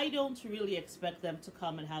mean, I don't really expect them to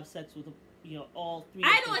come and have sex with, all 3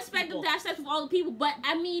 I don't expect them to have sex with all the people, but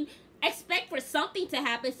I mean... expect for something to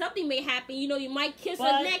happen. Something may happen. You might kiss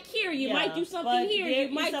a neck here. You might do something here.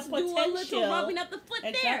 You might do a little rubbing up the foot there.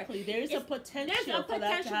 Exactly. There's a potential for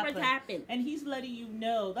that to happen. And he's letting you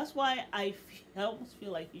know. That's why I almost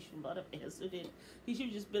feel like he should not have answered it. He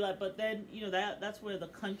should just be like, but then, that's where the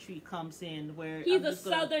country comes in. Where he's a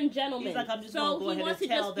Southern gentleman. He's like, I'm just going to go ahead and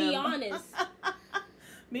tell them. Be honest.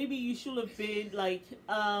 Maybe you should have been like,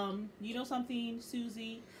 you know something,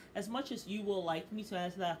 Susie? As much as you will like me to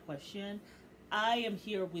answer that question, I am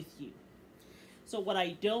here with you. So what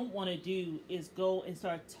I don't want to do is go and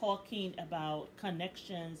start talking about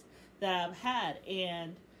connections that I've had.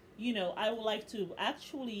 And, I would like to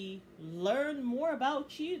actually learn more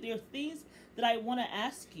about you. There are things that I want to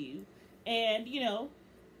ask you. And,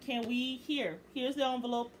 can we, here's the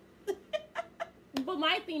envelope. But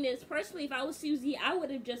my thing is, personally, if I was Susie, I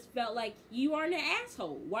would have just felt like you are an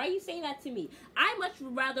asshole. Why are you saying that to me? I much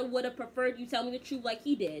rather would have preferred you tell me the truth like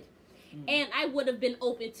he did. And I would have been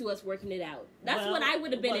open to us working it out. That's what I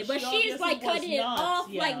would have been in. But she's like cutting it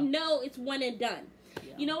off like, no, it's one and done.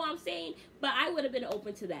 Yeah. You know what I'm saying? But I would have been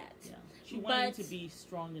open to that. Yeah. She wanted to be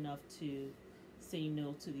strong enough to say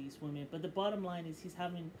no to these women. But the bottom line is just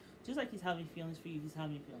like he's having feelings for you, he's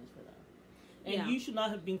having feelings for them. And you should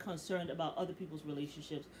not have been concerned about other people's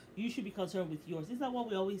relationships. You should be concerned with yours. Isn't that what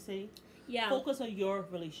we always say? Yeah. Focus on your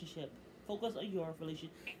relationship. Focus on your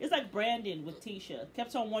relationship. It's like Brandon with Tisha.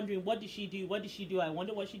 Kept on wondering, what did she do? What did she do? I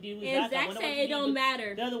wonder what she did. And Zach said it don't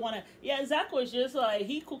matter. The other one, Zach was just like,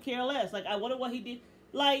 he could care less. Like, I wonder what he did.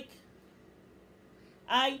 Like,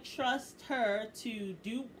 I trust her to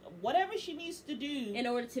do whatever she needs to do. In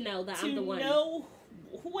order to know that I'm the one. To know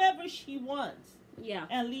whoever she wants. Yeah.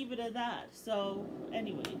 And leave it at that. So,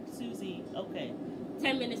 anyway, Susie, okay.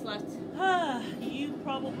 10 minutes left. You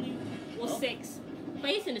probably... Well, 6.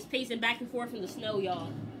 Mason is pacing back and forth in the snow,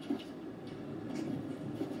 y'all.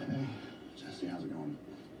 Hey, Jesse, how's it going?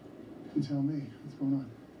 You tell me. What's going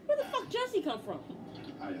on? Where the fuck Jesse come from?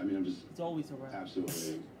 I mean, I'm just... It's always around.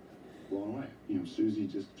 Absolutely blown away. Susie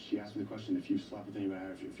she asked me the question, if you've slept with anybody,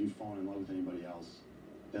 if you've fallen in love with anybody else,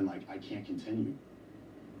 then, I can't continue.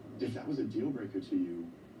 If that was a deal breaker to you,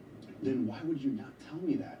 then why would you not tell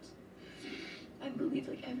me that? I believe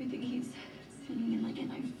everything he's saying,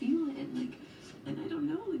 and I feel it, and I don't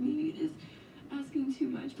know, maybe it is asking too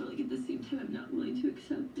much, but at the same time I'm not willing to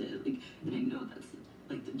accept it, and I know that's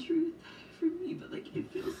the truth for me, but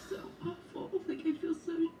it feels so awful, I feel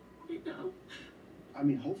so right now. I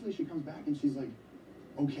mean, hopefully she comes back and she's like,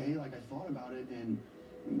 okay, I thought about it, and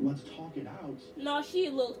let's talk it out. No, she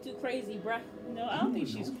a little too crazy, bruh. No, I don't think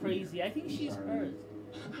she's crazy. I think she's hurt.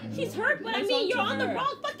 She's hurt, but I mean, you're on the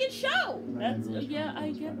wrong fucking show. That's yeah,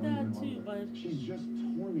 I get that too, but she's just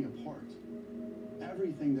torn me apart.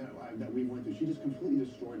 Everything that we went through, she just completely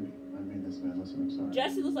destroyed me. I made this man. Listen, I'm sorry.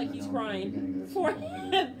 Jesse looks like he's crying for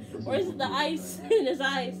him, or is it the ice in his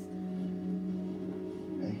eyes?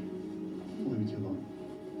 Hey, leave me too alone.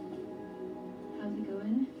 How's it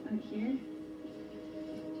going out here?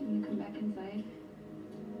 Do you want to come back inside?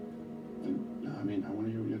 No, I mean, I want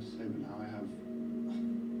to hear what you have to say, but now I have.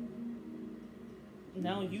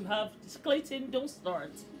 now you have Clayton. Don't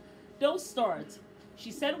start. Don't start. She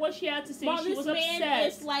said what she had to say. Well, she was this man upset.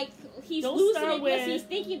 is like, he's Don't losing start it because with- he's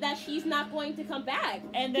thinking that she's not going to come back.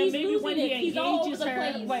 And then he's maybe losing when it. he He's all over engages the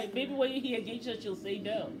her, place. wait, maybe when he engages her, she'll say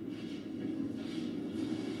no.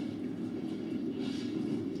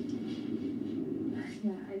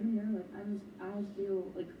 Yeah, I don't know. Like I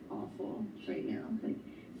feel like awful right now. Like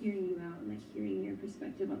hearing you out and like hearing your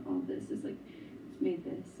perspective on all this is like made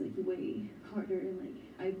this like way harder. And like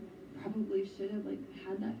I probably should have like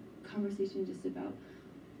had that conversation just about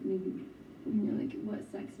maybe like what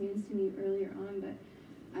sex means to me earlier on. But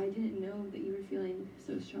I didn't know that you were feeling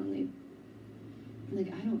so strongly. Like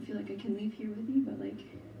I don't feel like I can leave here with you, but like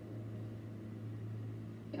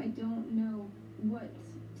I don't know what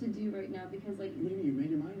to do right now because like What do you mean? You made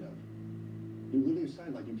your mind up. You literally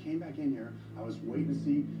decided, like, you came back in here. I was waiting to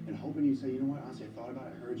see and hoping you'd say, you know what, honestly, I thought about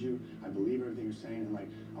it, I heard you, I believe everything you're saying, and like,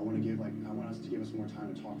 I want us to give us more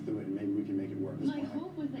time to talk through it, and maybe we can make it work. my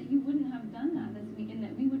hope was that you wouldn't have done that this week and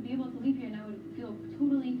that we would be able to leave here and I would feel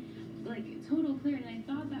totally like total clarity. And I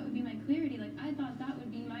thought that would be my clarity. Like I thought that would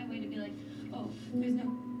be my way to be like, oh, there's no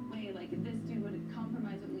way like this dude would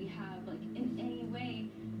compromise what we have like in any way.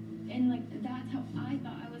 And like that's how I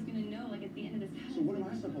thought I was gonna know like at the end of this. So what am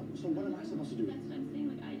I supposed to do? That's what I'm saying.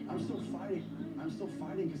 Like I'm still fighting. I'm still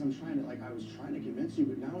fighting because I'm trying to, like, I was trying to convince you,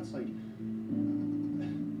 but now it's like.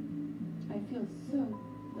 I feel so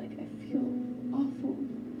like I feel awful.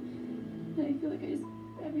 And I feel like I just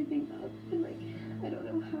everything up and like I don't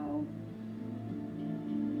know how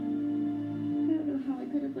I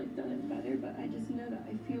could have like done it better, but I just know that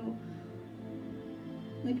I feel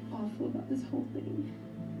like awful about this whole thing.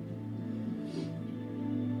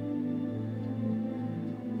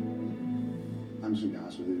 I'm just gonna be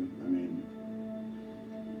honest with you. I mean,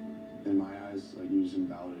 in my eyes, like, you just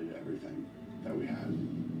invalidated everything that we had.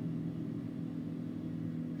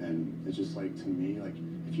 And it's just like, to me, like,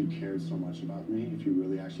 if you cared so much about me, if you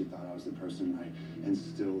really actually thought I was the person I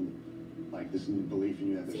instilled, like, this belief in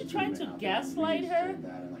you that Is there's he trying to gaslight her?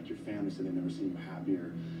 That, and like your family said they've never seen you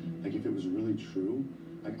happier. Like, if it was really true,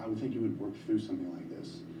 like, I would think you would work through something like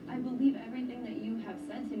this. I believe everything that you have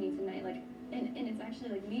said to me tonight, like, and it's actually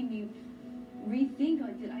like made me rethink,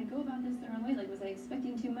 like, did I go about this the wrong way? Like, was I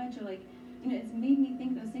expecting too much? Or like, you know, it's made me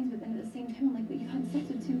think those things, but then at the same time, I'm like, but you had sex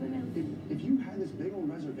with 2 women. If you had this big old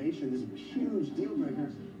reservation, this huge deal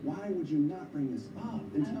breaker, why would you not bring this up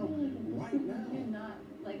until right now? You're not,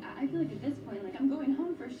 like, I feel like at this point, like, I'm going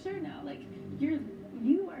home for sure now. Like,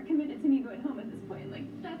 you are committed to me going home at this point.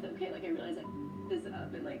 Like, that's okay. Like, I realize I this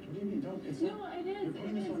up and like. What do you mean? Don't. It's No, not. it is. You're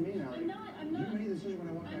putting this on me now. I'm not. You made a decision when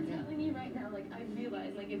I walked I'm back in. telling you right now, like, I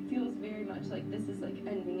realize, like, it feels very much like this is, like,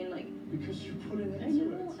 ending and, like. Because you put it I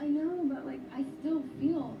into know, it. I know, but, like, I still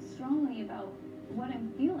feel strongly about what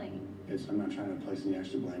I'm feeling. I'm not trying to place any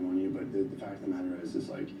extra blame on you, but the fact of the matter is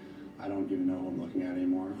like, I don't even know who I'm looking at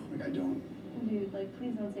anymore. Like, I don't. Dude, like,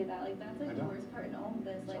 please don't say that. Like, that's, like, I the don't. worst part in all of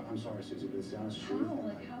this. Like, I'm sorry, Susie, but it's the honest how? truth.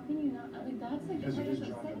 Like, how can you not? Like, that's, like, Because part you of just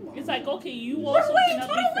the dropped a setting. bomb. It's like, okay, you What also are we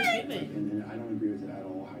cannot doing? be forgiven. And I don't agree with it at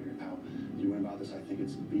all. How you went about this, I think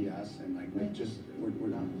it's BS, and like just we're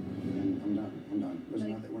done. And I'm done. There's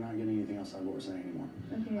Like- nothing. We're not getting anything else out of what we're saying anymore.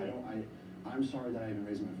 Okay. I'm sorry that I even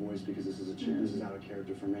raised my voice because this is out of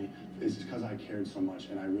character for me. It's because I cared so much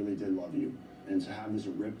and I really did love you. And to have this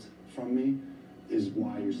ripped from me is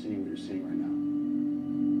why you're seeing what you're seeing right now.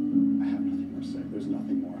 I have nothing more to say. There's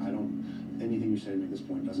nothing more. Anything you say to me at this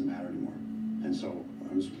point doesn't matter anymore. And so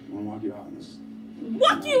I'm just gonna walk you out on this.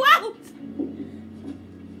 Walk you out!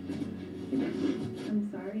 I'm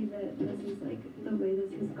sorry that this is, like, the way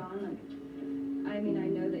this has gone. Like, I mean, I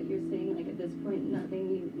know that you're saying, like, at this point,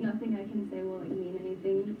 nothing I can say will, like, mean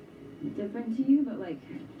anything different to you, but, like,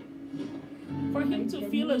 For him to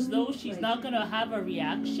feel as though she's like, not gonna have a I want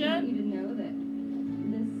reaction. you to know that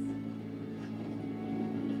this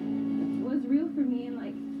was real for me, and,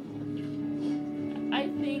 like, I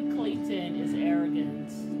think Clayton is arrogant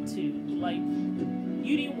too. Like,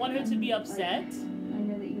 you didn't want her to be upset. I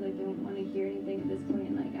know that you, like, don't want to hear anything at this point,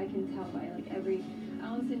 and, like, I can tell by, like,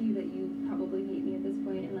 Allison knew that you probably hate me at this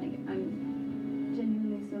point,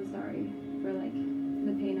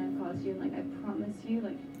 honest to you,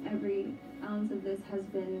 like every ounce of this has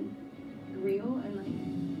been real and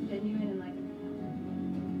like genuine and like,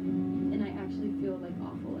 and I actually feel like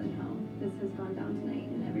awful in how this has gone down tonight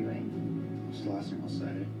in every way. Just the last thing I'll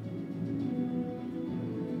say.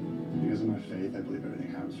 Because of my faith, I believe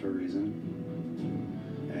everything happens for a reason.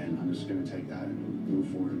 And I'm just gonna take that and move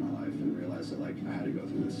forward in my life and realize that like I had to go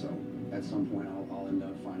through this. So at some point I'll end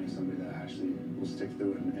up finding somebody that actually will stick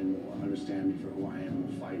through it and will understand me for who I am,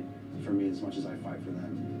 will fight for me as much as I fight for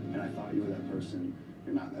them. And I thought you were that person,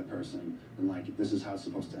 you're not that person. And like, this is how it's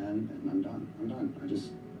supposed to end, and I'm done. I'm done. I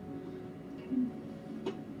just...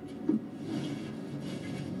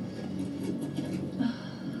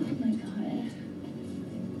 Oh my God.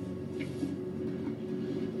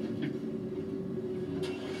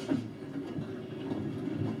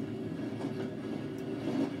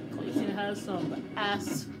 Clayton has some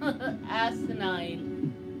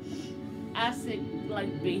asinine,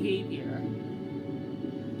 acid-like behavior.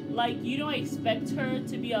 Like, you don't expect her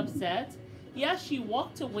to be upset. Yes, she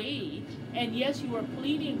walked away, and yes, you were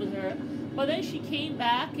pleading with her, but then she came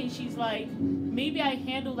back and she's like, maybe I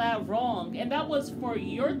handled that wrong. And that was for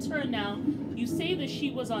your turn now. You say that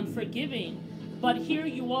she was unforgiving, but here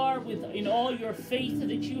you are with, in all your faith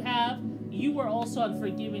that you have, you were also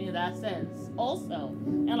unforgiving in that sense also.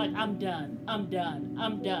 And like, I'm done, I'm done,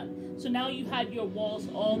 I'm done. So now you had your walls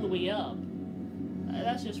all the way up.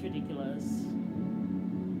 That's just ridiculous.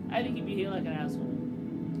 I think you behave like an asshole.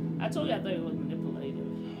 I told you I thought you was manipulative.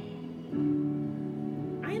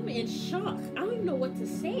 I'm in shock. I don't even know what to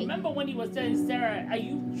say. Remember when he was telling Sarah, are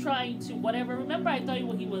you trying to whatever? Remember I thought he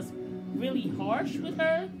was really harsh with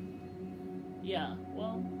her? Yeah,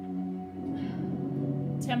 well,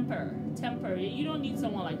 temper. You don't need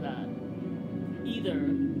someone like that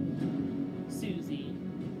either, Susie.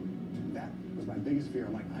 That was my biggest fear.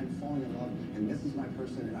 I'm like, I'm falling in love, and this is my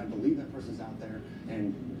person, and I believe that person's out there,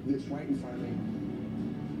 and it's right in front of me.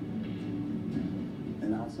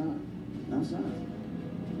 And now it's not. Now it's not.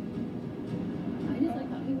 I just like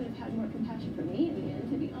thought he would have had more compassion for me in the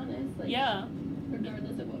end, to be honest. Like, Yeah.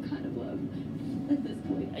 regardless of what kind of love at this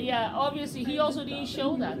point. Yeah, obviously he also didn't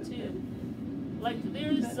show that too. Like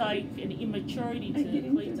there's like an immaturity to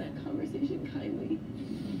getting through Clayton. that conversation kindly.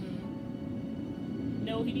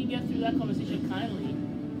 No, he didn't get through that conversation kindly.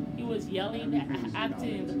 He was yelling,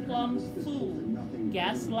 acting the plum fool,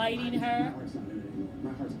 gaslighting her. My heart's not in it anymore.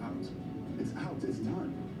 My heart's out. It's out. It's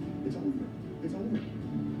done. It's over. It's over.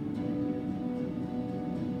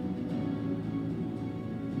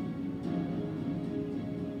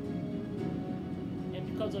 And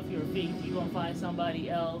because of your faith, you're gonna find somebody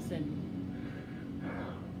else and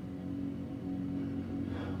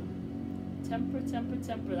temper.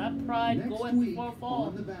 That pride Next going week before a fall.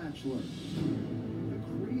 on The Bachelor, the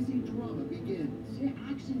crazy drama begins. Your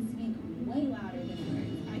actions speak way louder than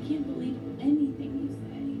words. I can't believe anything you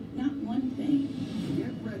say. Not one thing.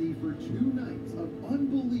 Get ready for 2 nights of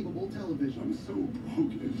unbelievable television. I'm so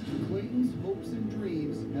broken. Clayton's hopes and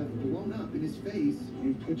dreams have blown up in his face.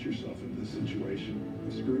 You put yourself in this situation.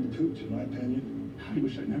 You screwed the pooch, in my opinion. I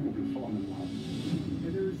wish I never would have fallen in love.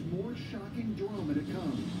 And there's more shocking drama to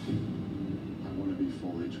come. I want to be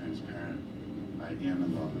fully transparent. I am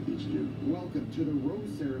in love with each of you. Welcome to the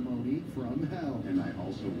rose ceremony from hell. And I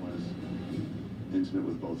also was intimate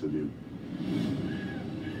with both of you.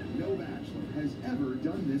 No Bachelor has ever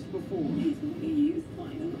done this before. He's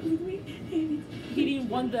fine with me. He didn't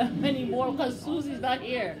want them anymore because Susie's not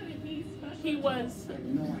here. He was. I had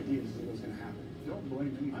no idea this was going to happen. Don't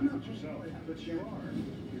blame me. I'm not but yourself. but you are.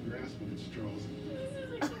 You're grasping at straws.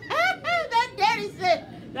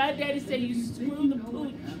 That daddy said you Think screwed you the know what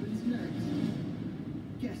pooch. happens next?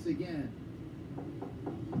 Guess again.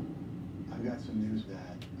 I've got some news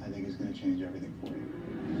that I think is going to change everything for you.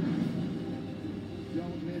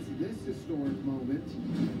 Don't miss this historic moment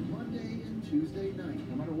Monday and Tuesday night.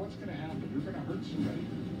 No matter what's going to happen, you're going to hurt somebody.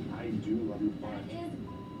 I do love you, but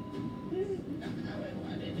This is not how I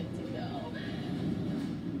wanted it to go.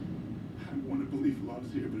 I want to believe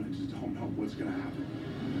love's here, but I just don't know what's going to happen.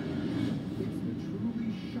 It's the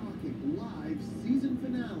truly shocking live season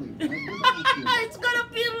finale of The Bachelor. It's gonna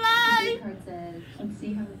be live. The card says, let's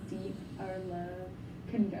see how deep our love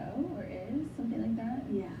can go or is, something like that.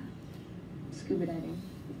 Yeah. Scuba diving.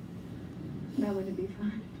 That wouldn't be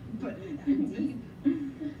fun. But deep.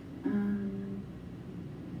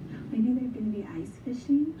 Maybe they're gonna be ice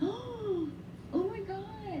fishing. Oh my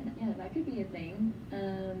god. Yeah, that could be a thing.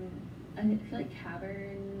 I feel like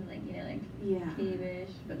cavern, like, you know, like Yeah.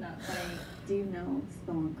 cave-ish, but not quite. Do you know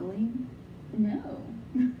spelunking? No.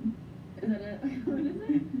 Is that a, what is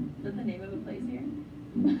it? Is that the name of a place here?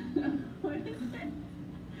 What is it?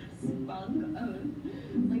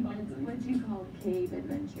 like what you call cave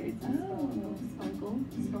adventures. Spunkle.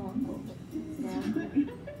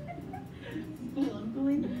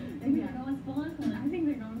 Spelunkling. Maybe they're going spelunkling. I think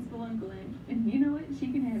they're going spelunkling. And you know what? She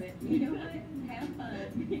can have it. You know what? Have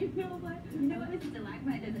fun. You know what? It's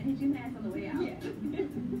stalagmite doesn't hit you in the ass on the way out. Yeah.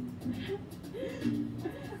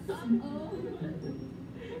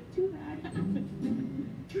 Too bad.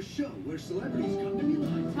 The show where celebrities come to be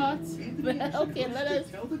like. Hot. Okay, let us.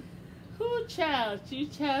 Who child? You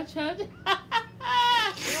child. It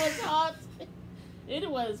was hot. It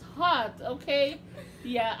was hot. Okay.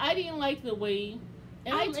 Yeah, I didn't like the way.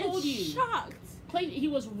 And I told you. Shocked. He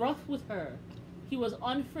was rough with her. He was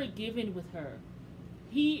unforgiving with her.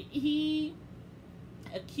 He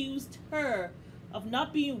accused her of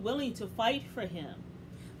not being willing to fight for him.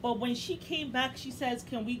 But when she came back, she says,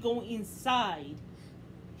 "Can we go inside?"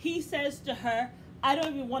 He says to her, "I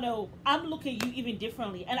don't even want to, I'm looking at you even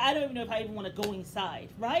differently, and I don't even know if I even want to go inside,"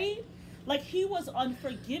 right? Like, he was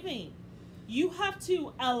unforgiving. You have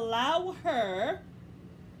to allow her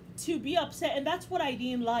to be upset, and that's what I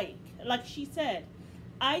didn't like. Like she said,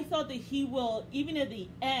 I thought that he will, even at the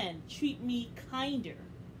end, treat me kinder.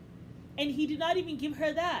 And he did not even give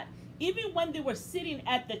her that. Even when they were sitting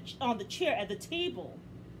on the chair at the table,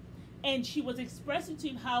 and she was expressing to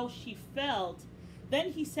him how she felt,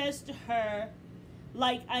 then he says to her,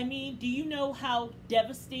 like, I mean, do you know how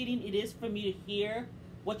devastating it is for me to hear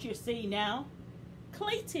what you're saying now?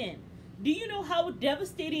 Clayton, do you know how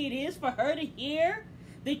devastating it is for her to hear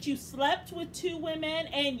that you slept with 2 women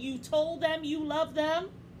and you told them you love them?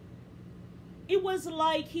 It was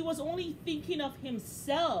like he was only thinking of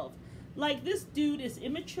himself. Like, this dude is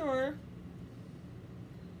immature.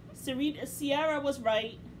 Sierra was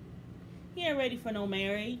right. He ain't ready for no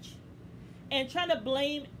marriage. And trying to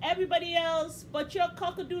blame everybody else but your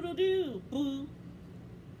cock-a-doodle-doo, boo.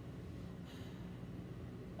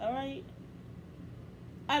 Alright?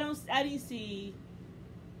 I didn't see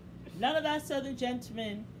none of that Southern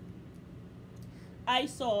gentleman. I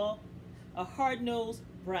saw a hard-nosed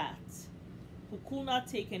brat who could not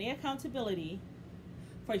take any accountability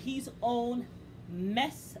for his own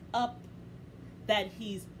mess up that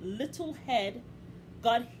his little head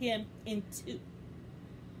got him into.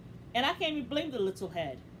 And I can't even blame the little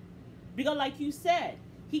head. Because like you said,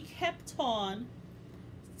 he kept on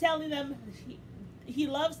telling them he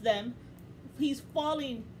loves them. He's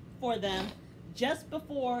falling for them just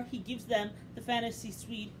before he gives them the fantasy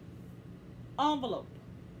suite envelope.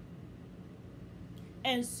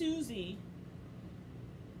 And Susie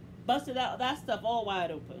busted out that stuff all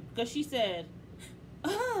wide open. Because she said,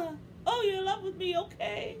 oh, you're in love with me?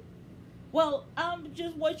 Okay. Well, I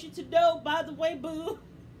just want you to know, by the way, boo.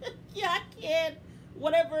 Yeah, I can't.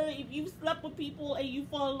 Whatever, if you slept with people and you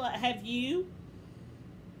fall in love, have you?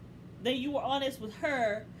 Then you were honest with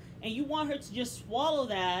her and you want her to just swallow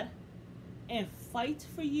that and fight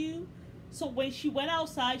for you. So when she went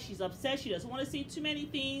outside, she's upset. She doesn't want to say too many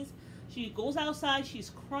things. She goes outside,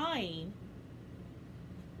 she's crying.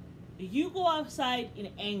 You go outside in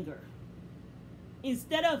anger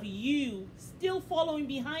instead of you still following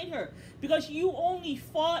behind her, because you only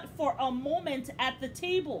fought for a moment at the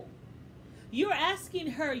table. You are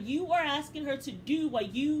asking her to do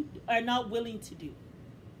what you are not willing to do.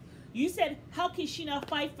 You said, how can she not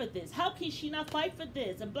fight for this? How can she not fight for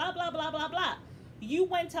this? And blah, blah, blah, blah, blah. You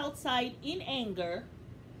went outside in anger.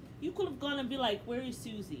 You could have gone and be like, where is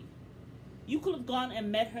Susie? You could have gone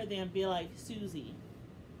and met her there and be like, Susie,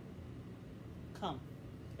 come,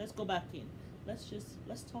 let's go back in. Let's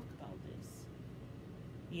talk about this.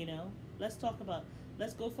 You know, let's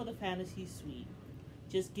go for the fantasy suite.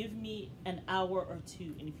 Just give me an hour or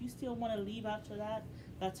 2. And if you still want to leave after that,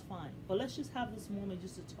 that's fine. But let's just have this moment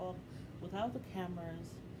just to talk without the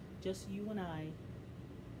cameras, just you and I.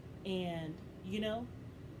 And, you know,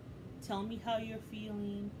 tell me how you're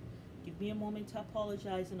feeling. Give me a moment to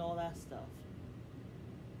apologize and all that stuff.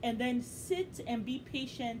 And then sit and be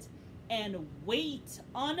patient and wait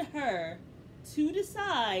on her to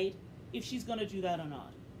decide if she's going to do that or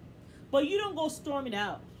not. But you don't go storming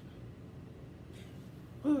out.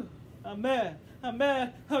 I'm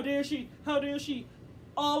mad, how dare she,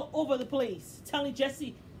 all over the place, telling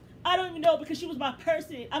Jesse, I don't even know, because she was my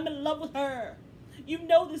person, I'm in love with her. You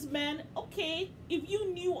know this man. Okay, if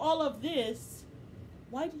you knew all of this,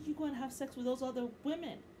 why did you go and have sex with those other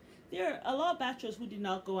women? There are a lot of bachelors who did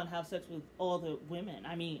not go and have sex with all the women.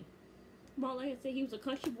 I mean, well, like I said, he was a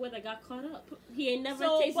country boy that got caught up. He ain't never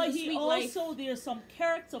tasted the sweet life. Also, there's some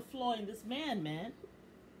character flaw in this man.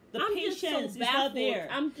 The I'm patience is not there.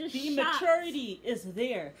 I'm just the immaturity is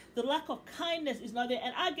there. The lack of kindness is not there.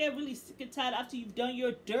 And I get really sick and tired after you've done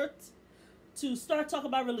your dirt to start talking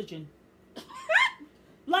about religion.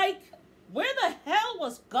 Like, where the hell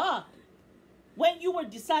was God when you were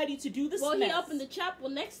deciding to do this? Well, mess? He up in the chapel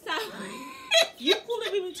next time. You could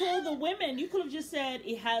have even told the women. You could have just said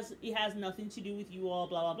it has nothing to do with you all,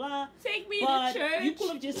 blah blah blah. Take me But to church. you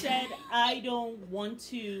could have just said, I don't want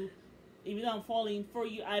to, even though I'm falling for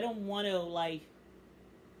you, I don't want to like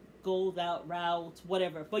go that route,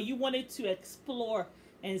 whatever. But you wanted to explore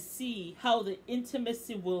and see how the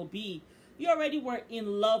intimacy will be. You already were in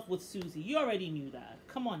love with Susie. You already knew that.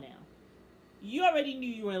 Come on now. You already knew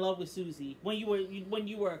you were in love with Susie when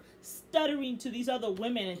you were stuttering to these other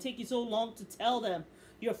women and taking so long to tell them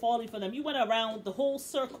you're falling for them. You went around the whole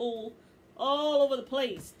circle, all over the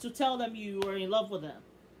place, to tell them you were in love with them.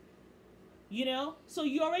 You know? So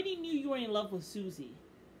you already knew you were in love with Susie.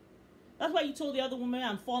 That's why you told the other woman,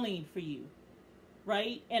 I'm falling for you.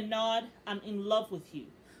 Right? And not, I'm in love with you.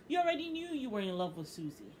 You already knew you were in love with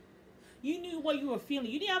Susie. You knew what you were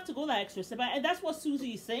feeling. You didn't have to go that extra step. And that's what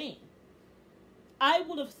Susie is saying. I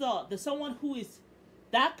would have thought that someone who is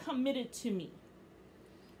that committed to me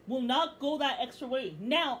will not go that extra way.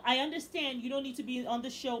 Now, I understand you don't need to be on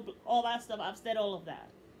the show, all that stuff. I've said all of that.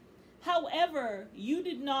 However, you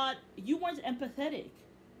weren't empathetic.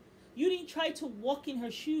 You didn't try to walk in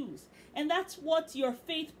her shoes. And that's what your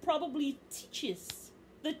faith probably teaches.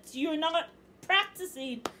 That you're not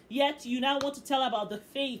practicing, yet you now want to tell about the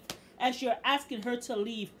faith as you're asking her to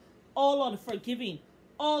leave, all unforgiving,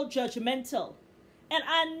 all judgmental. And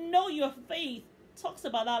I know your faith talks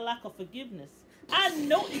about that lack of forgiveness. I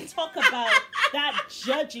know it talks about that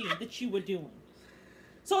judging that you were doing.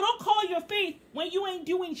 So don't call your faith when you ain't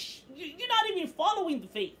doing, you're not even following the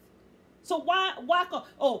faith. So why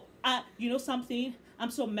call, you know something? I'm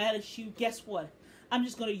so mad at you. Guess what? I'm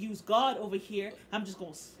just going to use God over here. I'm just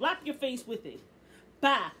going to slap your face with it.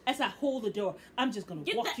 Bah, as I hold the door, I'm just going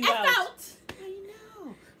to walk you out. I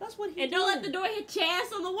know. That's what he did. And don't let the door hit your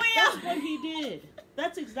ass on the way out. That's what he did.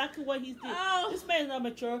 That's exactly what he did. Oh. This man's not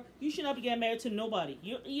mature. You should not be getting married to nobody.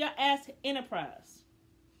 Your ass ain't a prize.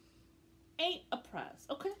 Ain't a prize.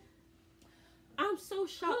 Okay? I'm so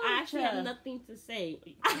shocked. I actually have nothing to say.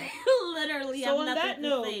 I literally so have nothing to say.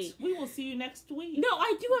 So on that note, we will see you next week. No,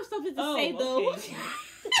 I do have something to say, though. Okay.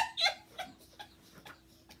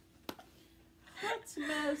 Hot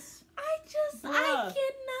mess. I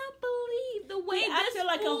cannot believe the way he acted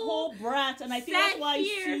like a whole brat, and I think that's why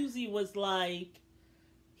Susie was like,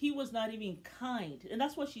 he was not even kind, and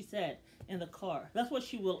that's what she said in the car. That's what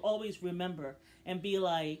she will always remember and be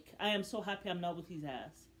like, I am so happy I'm not with his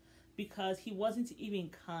ass, because he wasn't even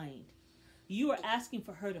kind. You were asking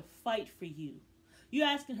for her to fight for you. You're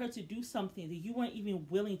asking her to do something that you weren't even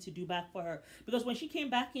willing to do back for her, because when she came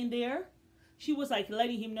back in there, she was like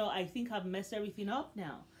letting him know, I think I've messed everything up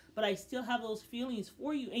now. But I still have those feelings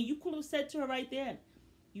for you. And you could have said to her right then,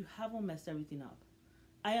 you haven't messed everything up.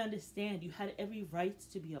 I understand. You had every right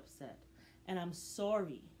to be upset. And I'm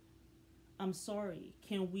sorry. I'm sorry.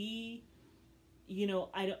 Can we,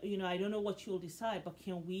 I don't know what you'll decide, but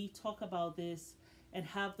can we talk about this and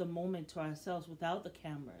have the moment to ourselves without the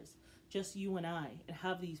cameras, just you and I, and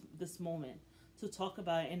have this moment to talk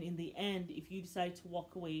about it. And in the end, if you decide to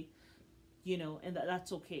walk away, and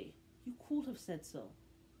that's okay. You could have said so.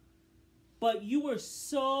 But you were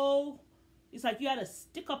so, it's like you had to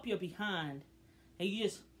stick up your behind. And you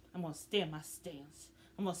just, I'm going to stand my stance.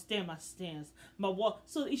 I'm going to stand my stance.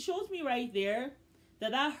 So it shows me right there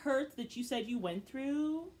that hurt that you said you went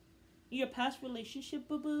through in your past relationship,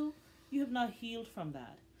 boo-boo, you have not healed from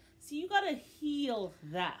that. See, you got to heal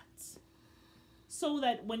that. So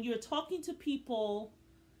that when you're talking to people,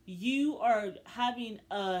 you are having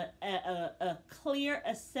a clear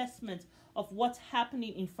assessment of what's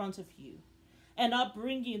happening in front of you. And not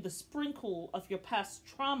bringing the sprinkle of your past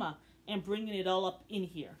trauma and bringing it all up in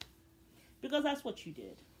here. Because that's what you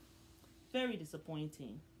did. Very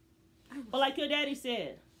disappointing. But like your daddy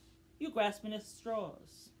said, you're grasping at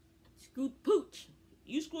straws. Screwed the pooch.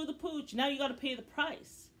 You screwed the pooch. Now you got to pay the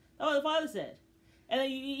price. That's what the father said. And then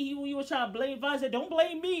you were trying to blame the father. Said, don't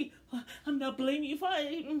blame me. I'm not blaming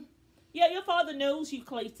you. Yeah, your father knows you,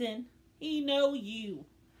 Clayton. He know you.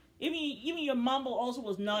 Even your mama also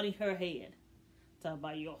was nodding her head. Talk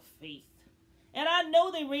about your faith. And I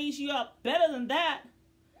know they raised you up better than that.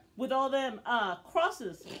 With all them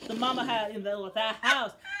crosses the mama had in that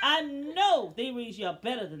house. I know they raised you up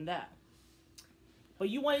better than that. But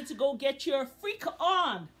you wanted to go get your freak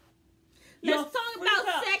on. Let's talk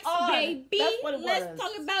about sex, baby. Let's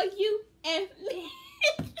talk about you and me.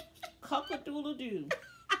 Cock-a-doodle-doo.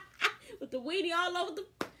 With the weenie all over the...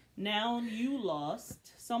 Now you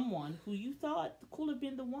lost someone who you thought could have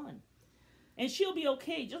been the one. And she'll be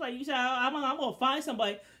okay. Just like you said, I'm going to find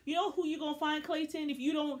somebody. You know who you're going to find, Clayton, if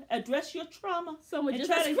you don't address your trauma? Someone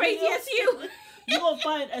just as crazy as you. You're going to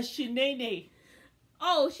find a Shanae.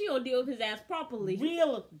 Oh, she going to deal with his ass properly.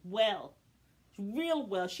 Real well.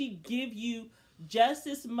 She give you just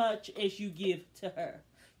as much as you give to her.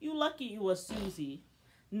 You lucky you was Susie.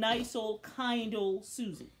 Nice old, kind old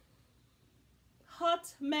Susie.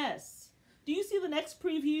 Hot mess. Do you see the next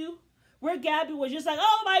preview? Where Gabby was just like,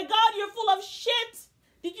 oh my God, you're full of shit.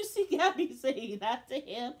 Did you see Gabby saying that to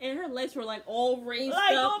him? And her legs were like all raised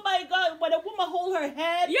like, up. Oh my God, when a woman hold her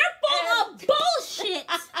head. You're full of bullshit.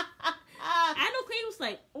 I know Clay was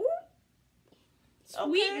like, ooh.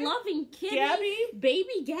 Sweet, loving kitty. Gabby?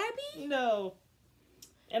 Baby Gabby? No.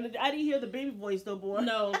 And I didn't hear the baby voice though, boy.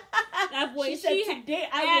 No. That voice, she said, today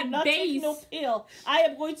I will not take no pill. I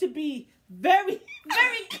am going to be very,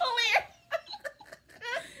 very clear.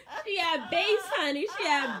 She had bass, honey. She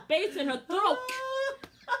had bass in her throat.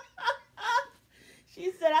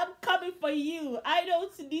 She said, I'm coming for you. I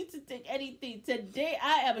don't need to take anything. Today,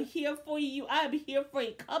 I am here for you. I am here for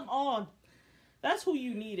you. Come on. That's who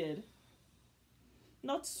you needed.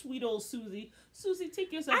 Not sweet old Susie. Susie,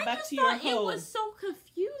 take yourself back to your home. I just thought it was so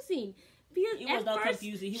confusing. Because it was not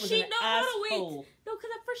confusing. He was an asshole. No,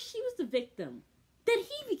 because at first she was the victim. Then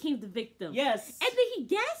he became the victim. Yes. And then he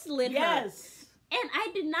gaslit her. Yes. And I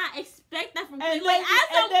did not expect that from him. Like, as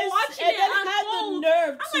I'm watching it unfold,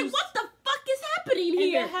 I'm like, what the fuck is happening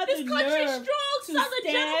here? This country strong Southern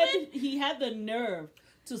gentleman. He had the nerve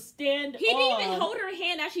to stand He didn't even hold her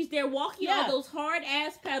hand as she's there walking on those hard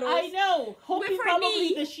ass pedals. I know. Hoping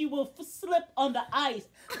probably that she will slip on the ice.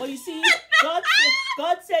 But you see,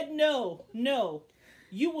 God said no.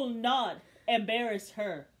 You will not embarrass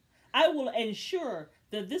her. I will ensure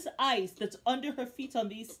that this ice that's under her feet on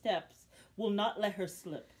these steps will not let her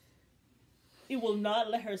slip. It will not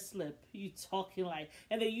let her slip. You talking like,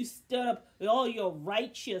 and then you stood up with all your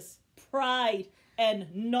righteous pride and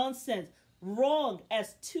nonsense, wrong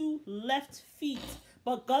as two left feet,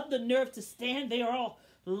 but got the nerve to stand there all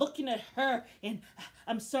looking at her. And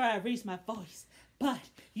I'm sorry I raised my voice, but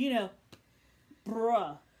you know,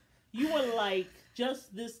 bruh, you were like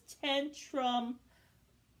just this tantrum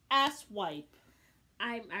asswipe.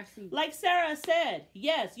 I'm actually... Like Sarah said,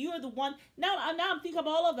 yes, you are the one... Now I'm thinking of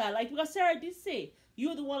all of that. Like, because Sarah did say,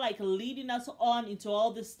 you're the one, like, leading us on into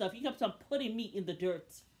all this stuff. You kept on putting me in the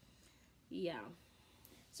dirt. Yeah.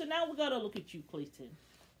 So now we gotta look at you, Clayton.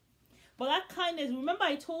 But that kindness... Remember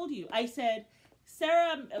I told you, I said,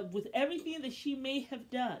 Sarah, with everything that she may have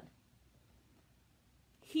done,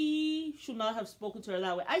 he should not have spoken to her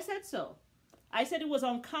that way. I said so. I said it was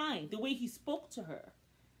unkind, the way he spoke to her.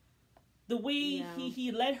 The way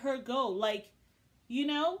he let her go. Like, you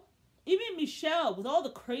know, even Michelle, with all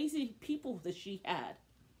the crazy people that she had,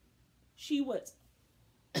 she was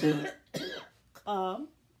calm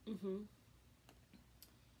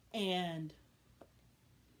and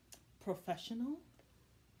professional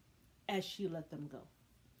as she let them go.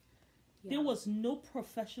 Yeah. There was no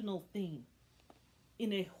professional thing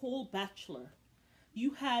in a whole Bachelor.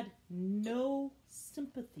 You had no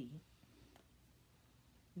sympathy.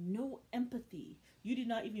 No empathy. You did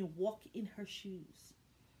not even walk in her shoes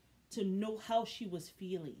to know how she was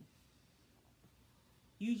feeling.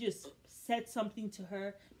 You just said something to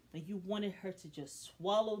her and you wanted her to just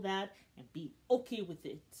swallow that and be okay with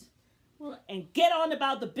it. Well, and get on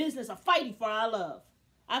about the business of fighting for our love.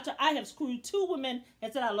 After I have screwed 2 women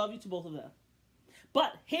and said I love you to both of them.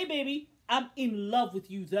 But, hey baby, I'm in love with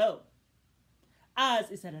you though. Oz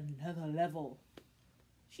is at another level.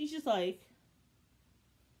 She's just like,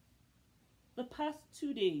 the past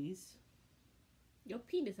 2 days, your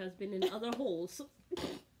penis has been in other holes.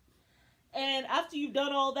 And after you've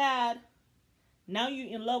done all that, now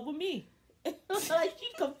you're in love with me. Like,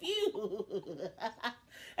 she's confused.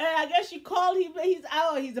 And I guess she called him,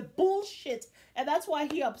 he's a bullshit. And that's why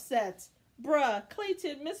he upset. Bruh,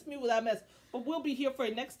 Clayton missed me with that mess. But we'll be here for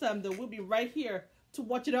it next time, though. We'll be right here to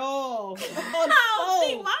watch it all. Oh,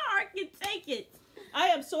 see, my heart can take it. I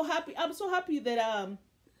am so happy. I'm so happy that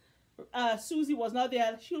Susie was not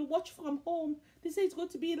there. She'll watch from home. They say it's going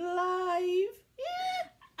to be live. Yeah.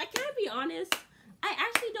 I can't be honest. I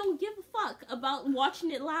actually don't give a fuck about watching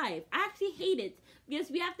it live. I actually hate it because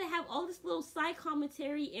we have to have all this little side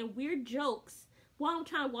commentary and weird jokes while I'm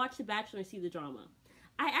trying to watch The Bachelor and see the drama.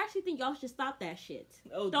 I actually think y'all should stop that shit.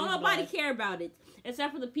 Oh, don't nobody care about it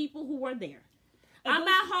except for the people who were there. I'm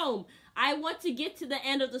at home. I want to get to the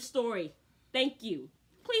end of the story. Thank you.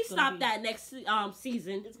 Please stop that next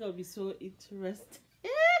season. It's going to be so interesting.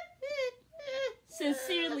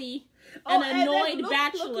 sincerely an annoyed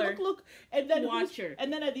Bachelor look. And then watcher.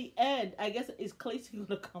 And then at the end, I guess, is Clayton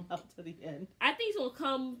going to come out to the end? I think he's going to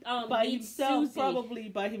come by meet himself, Susie. probably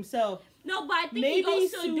by himself. No, but I think maybe he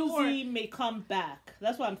goes to the door. Susie may come back.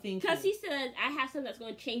 That's what I'm thinking. Because he said, I have something that's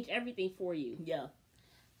going to change everything for you. Yeah.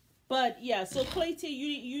 But, yeah, so Clayton,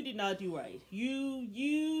 you did not do right.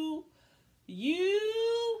 You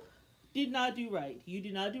did not do right. You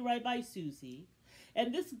did not do right by Susie.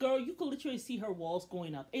 And this girl, you could literally see her walls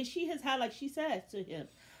going up. And she has had, like she said to him,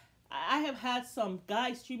 I have had some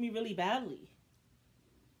guys treat me really badly.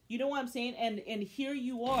 You know what I'm saying? And here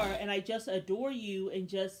you are, and I just adore you, and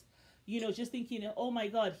just, just thinking, oh my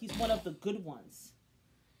God, he's one of the good ones.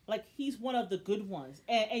 Like, he's one of the good ones.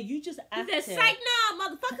 And you just acted. He said, psych now,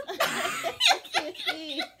 motherfucker.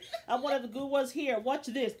 I'm one of the good ones here. Watch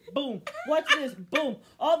this. Boom. Watch this. Boom.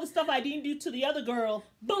 All the stuff I didn't do to the other girl.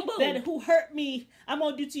 Boom, boom. That who hurt me, I'm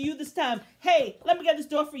going to do to you this time. Hey, let me get this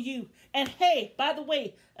door for you. And hey, by the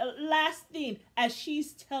way, last thing, as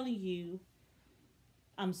she's telling you,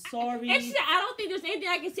 I'm sorry. And she said, I don't think there's anything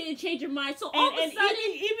I can say to change your mind. So all of a sudden,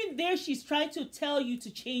 even there, she's trying to tell you to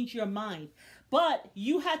change your mind. But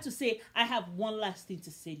you had to say, I have one last thing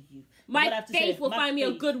to say to you. My faith will find me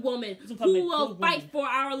a good woman who will fight for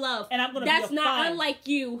our love. And I'm gonna That's be not fine. unlike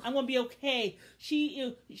you. I'm going to be okay.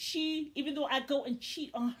 She, even though I go and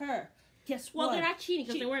cheat on her, guess what? Well, they're not cheating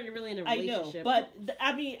because they weren't really in a relationship. I know, but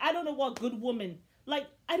I don't know what good woman, like,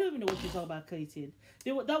 I don't even know what she's talking about, Clayton.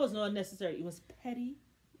 That was not necessary. It was petty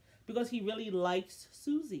because he really likes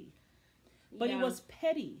Susie. But it was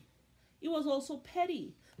petty. It was also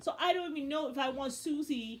petty. So I don't even know if I want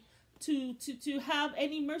Susie to have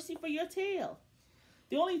any mercy for your tale.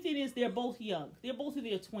 The only thing is they're both young. They're both in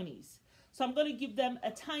their 20s. So I'm going to give them a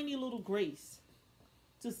tiny little grace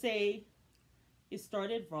to say, it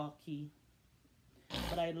started rocky,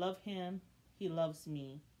 but I love him. He loves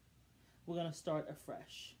me. We're going to start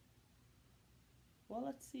afresh. Well,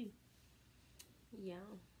 let's see. Yeah.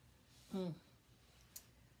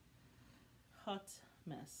 Hot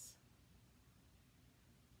mess.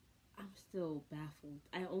 I'm still baffled.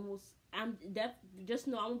 Just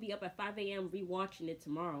know I'm going to be up at 5 a.m. rewatching it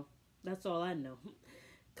tomorrow. That's all I know.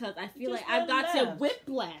 Because I feel like I've got to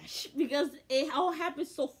whiplash. Because it all happened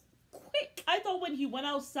so quick. I thought when he went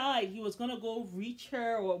outside, he was going to go reach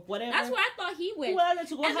her or whatever. That's where I thought he went.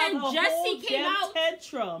 To go and have then Jesse came out.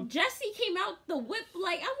 Tantrum. Jesse came out the whip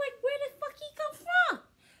like, I'm like, where the fuck he come from?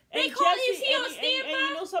 They And call Jesse, is he on standby? and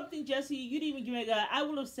you know something, Jesse? You didn't even give me a guy. I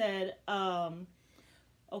would have said,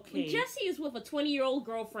 okay. Jesse is with a 20-year-old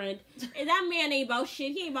girlfriend, and that man ain't about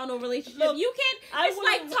shit. He ain't about no relationship. Look, You can't. It's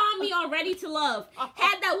like Tommy on Ready to Love.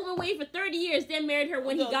 Had that woman wait for 30 years, then married her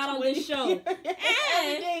when he got on this show.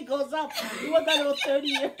 Every day goes up. You want that over 30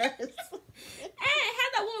 years. And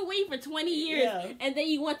had that woman waiting for 20 years, and then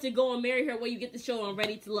you want to go and marry her when you get the show on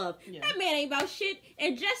Ready to Love. Yeah. That man ain't about shit.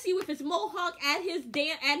 And Jesse with his mohawk at his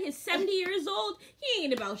 70 years old, he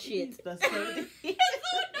ain't about shit. That's so it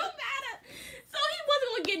don't matter. So he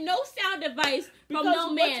wasn't gonna get no sound advice from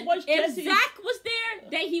no man. If Zach was there,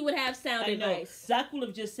 then he would have sound advice. Zach would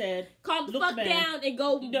have just said, "Calm the fuck down and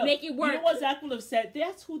go make it work." You know what Zach would have said?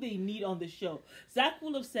 That's who they need on the show. Zach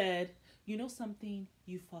would have said, "You know something?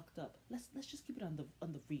 You fucked up. Let's just keep it on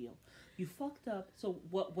the real. You fucked up. So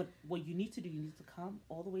what you need to do? You need to calm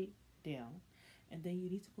all the way down, and then you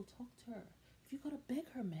need to go talk to her. If you gotta beg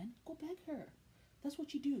her, man, go beg her." That's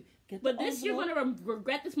what you do. But this, you're gonna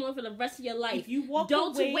regret this moment for the rest of your life. If you walk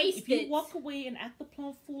away and act the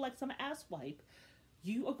plumb fool like some asswipe,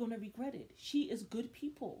 you are gonna regret it. She is good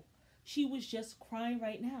people. She was just crying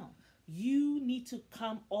right now. You need to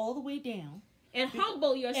calm all the way down and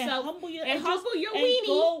humble yourself and humble your and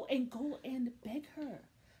weenie. Go and beg her.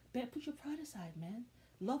 Put your pride aside, man.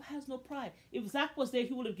 Love has no pride. If Zach was there,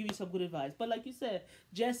 he would have given you some good advice. But like you said,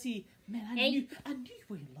 Jesse, man, I knew you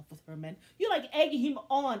were in love with her, man. You're like egging him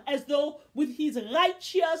on as though with his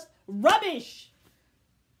righteous rubbish.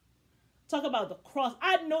 Talk about the cross.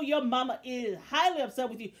 I know your mama is highly upset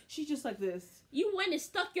with you. She's just like this. You went and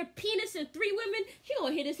stuck your penis in 3 women. She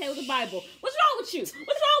gonna hit his head with the Bible. What's wrong with you? What's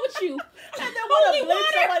wrong with you? And then holy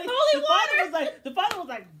water. Holy water. The father was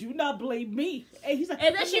like, "Do not blame me." And he's like,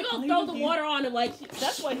 and then she gonna throw the water on him like.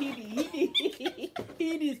 That's what he needs.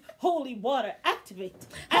 He needs holy water. Activate.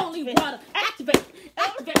 Holy water. Activate.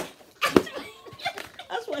 Activate.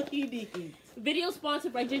 That's what he needs. Video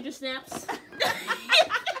sponsored by Ginger Snaps.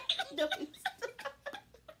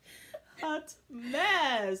 Hot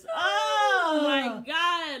mess. Oh my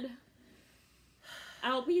God.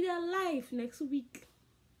 I'll be there live next week.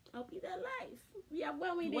 I'll be there live. Yeah,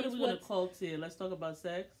 well, what are we gonna call to? Let's talk about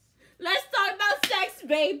sex. Let's talk about sex,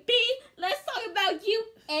 baby. Let's talk about you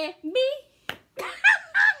and me.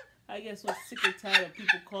 I guess we're sick and tired of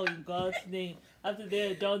people calling God's name after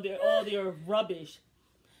they're done all their rubbish.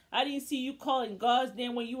 I didn't see you calling God's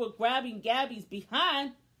name when you were grabbing Gabby's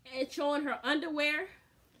behind and showing her underwear.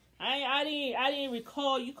 I didn't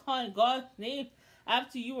recall you calling God's name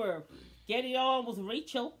after you were getting on with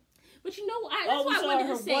Rachel. But you know, that's what I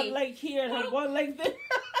wanted to say. One leg here and her one leg there.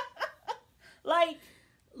 Like,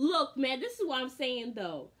 look, man, this is what I'm saying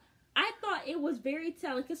though. I thought it was very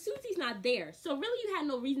telling because Susie's not there, so really you had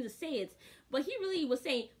no reason to say it. But he really was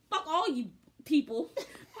saying, "Fuck all you people.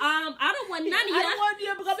 I don't want none of you. I don't want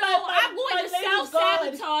you because I'm going to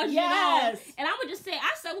self-sabotage yes. and I'm gonna just say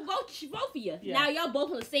I suck with both of you. Yeah. Now y'all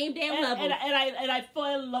both on the same damn level. And I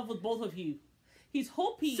fell in love with both of you. He's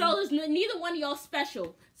hoping. So there's neither one of y'all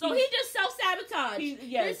special. So he just self-sabotage.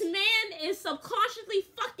 Yes. This man is subconsciously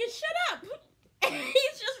fucking shut up.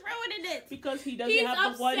 He's just ruining it. Because he doesn't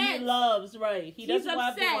have the one he loves, right. He doesn't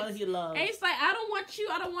have the one he loves. And it's like, I don't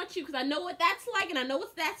want you, because I know what that's like, and I know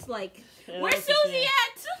what that's like. Where's Susie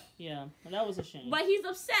at? Yeah, and that was a shame. But he's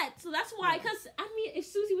upset, so that's why, because, I mean, if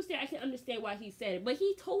Susie was there, I can understand why he said it, but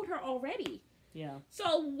he told her already. Yeah.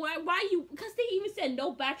 So why you, because they even said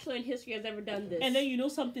no Bachelor in history has ever done this. And then you know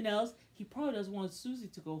something else? He probably doesn't want Susie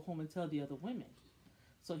to go home and tell the other women.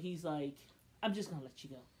 So he's like, I'm just going to let you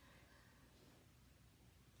go.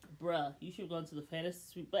 Bruh, you should have gone to the fantasy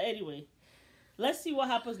suite. But anyway, let's see what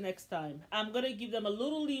happens next time. I'm going to give them a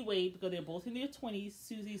little leeway because they're both in their 20s.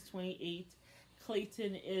 Susie's 28.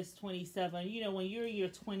 Clayton is 27. You know, when you're in your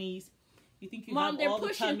 20s, you think you have all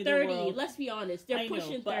the time in the world. Mom, they're pushing 30. Let's be honest. They're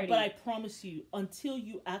pushing 30. But I promise you, until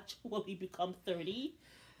you actually become 30,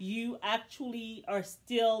 you actually are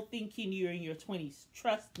still thinking you're in your 20s.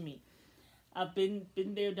 Trust me. I've been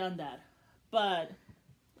there, done that. But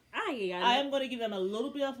I am going to give them a little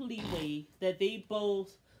bit of leeway that they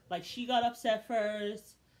both, like, she got upset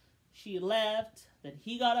first, she left, then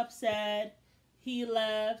he got upset, he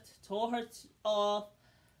left, told her off,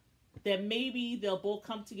 then maybe they'll both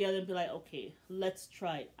come together and be like, okay, let's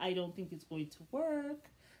try it. I don't think it's going to work.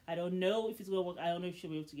 I don't know if it's going to work. I don't know if she'll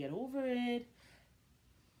be able to get over it.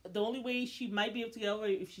 The only way she might be able to get over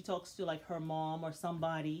it if she talks to, like, her mom or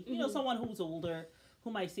somebody, you know, someone who's older,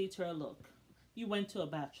 who might say to her, look, you went to a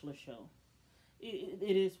Bachelor show. It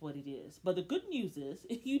is what it is. But the good news is,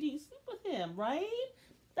 if you didn't sleep with him, right?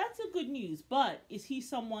 That's a good news. But is he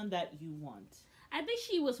someone that you want? I think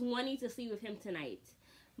she was wanting to sleep with him tonight.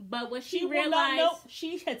 But when she realized...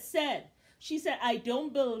 she said, I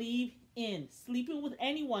don't believe in sleeping with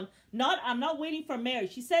anyone. I'm not waiting for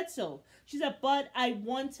marriage. She said so. She said, but I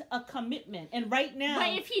want a commitment. And right now,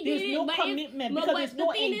 there's no commitment because there's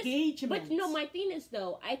no engagement. But no, my thing is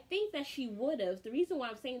though, I think that she would have. The reason why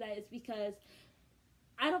I'm saying that is because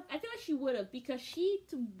I feel like she would have, because she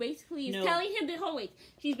basically is telling him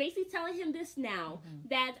she's basically telling him this now,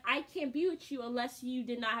 that I can't be with you unless you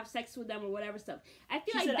did not have sex with them or whatever stuff. I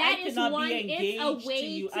feel like that is one, it's a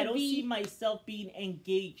way to I don't see myself being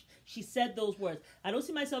engaged. She said those words. I don't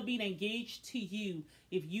see myself being engaged to you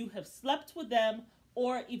if you have slept with them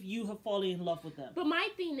or if you have fallen in love with them. But my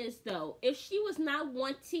thing is, though, if she was not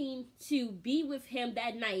wanting to be with him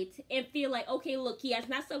that night and feel like, okay, look, he has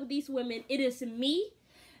not slept with these women, it is me,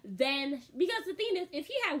 then, because the thing is, if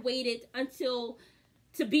he had waited until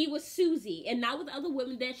to be with Susie and not with other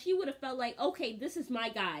women, then she would have felt like, okay, this is my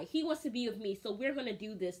guy. He wants to be with me, so we're going to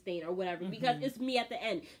do this thing or whatever, because it's me at the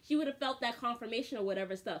end. She would have felt that confirmation or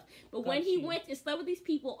whatever stuff. But when he went and slept with these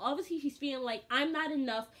people, obviously she's feeling like, I'm not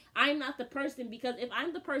enough. I'm not the person, because if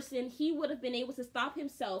I'm the person, he would have been able to stop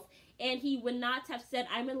himself and he would not have said,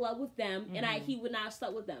 I'm in love with them, and he would not have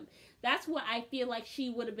slept with them. That's what I feel like she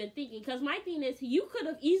would have been thinking. Because my thing is, you could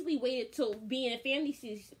have easily waited till being a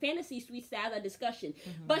fantasy suite to have that discussion.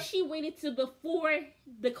 But she waited till before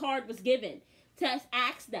the card was given to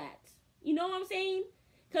ask that. You know what I'm saying?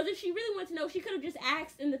 Because if she really wanted to know, she could have just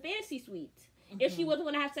asked in the fantasy suite. If she wasn't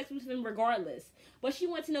going to have sex with him regardless. But she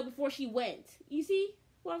wanted to know before she went. You see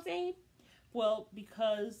what I'm saying? Well,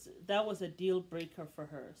 because that was a deal breaker for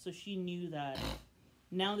her. So she knew that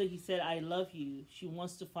now that he said, I love you, she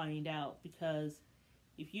wants to find out, because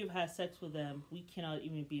if you've had sex with them, we cannot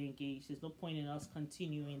even be engaged. There's no point in us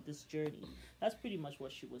continuing this journey. That's pretty much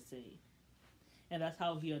what she was saying. And that's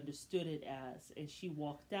how he understood it as. And she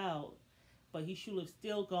walked out, but he should have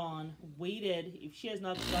still gone, waited. If she has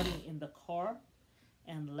not gotten in the car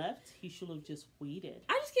and left, he should have just waited.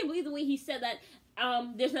 I just can't believe the way he said that.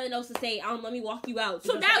 There's nothing else to say. Let me walk you out.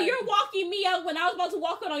 So now you're walking me out when I was about to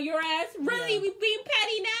walk out on your ass. Really? We being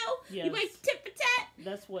petty now? Yes. You might tip for tat?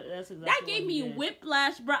 That's exactly that gave what me he did.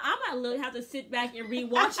 whiplash, bro. I might literally have to sit back and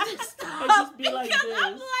rewatch this stuff. Just be like because this.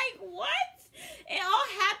 I'm like, what? It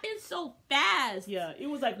all happened so fast. Yeah, it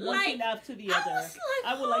was like one Like, thing after the I other. was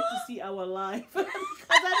like, I would like to see our live because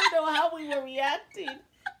I don't know how we were reacting.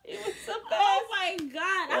 It was so fast. Oh my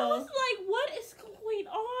god! I Well, was like, what is going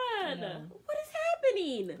on? No. What is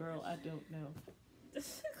happening? Girl, I don't know.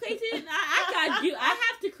 Clayton, I got you. I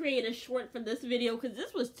have to create a short for this video because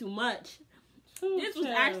this was too much. This was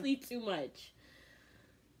actually too much.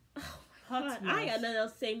 Oh my god. I got nothing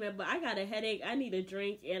else to say, man, but I got a headache. I need a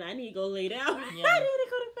drink and I need to go lay down. Yeah. I need to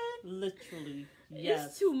go to bed. Literally. Yes.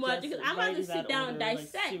 It's too much because I'm about right to in sit that down and order,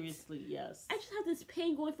 dissect. Like, seriously, yes. I just have this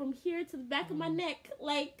pain going from here to the back of my neck.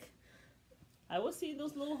 Like, I will see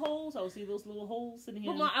those little holes. I will see those little holes in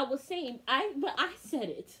here. but I was saying, I said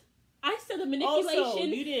it. I said the manipulation Also,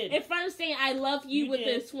 you did. in front of saying I love you with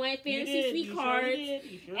did. the Swan You Fantasy did. Suite You cards. surely did.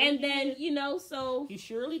 You surely And did. then, you know, so You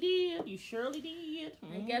surely did. You surely did.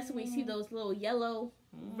 I guess we see those little yellow,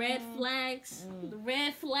 red flags, the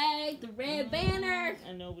red flag, the red banner.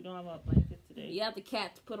 I know we don't have our blanket today. Yeah, the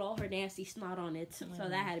cat put all her nasty snot on it, so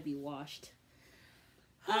that had to be washed.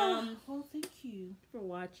 Well, thank you for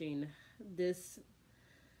watching this.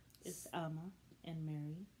 It's Alma and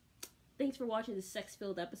Mary. Thanks for watching this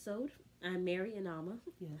sex-filled episode. I'm Mary and Alma.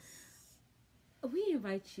 Yes. We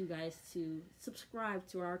invite you guys to subscribe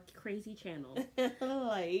to our crazy channel.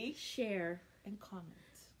 Like, share, and comment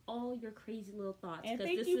all your crazy little thoughts. And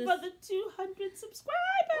thank you for the 200 subscribers.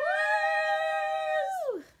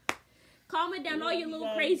 Woo! Comment down all your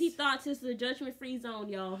little crazy thoughts. It's the judgment-free zone,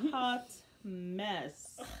 y'all. Hot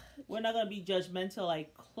mess. We're not gonna be judgmental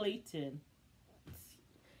like Clayton.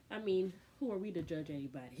 I mean, who are we to judge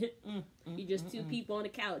anybody? You're just two people on the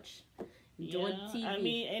couch enjoying TV. I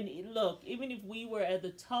mean, and look, even if we were at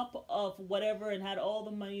the top of whatever and had all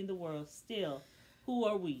the money in the world, still, who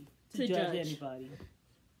are we to judge anybody?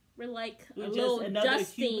 We're like we're a little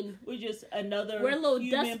dusting. We're just another we're a little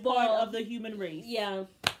human dust part ball of the human race. Yeah.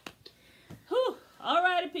 Whew. All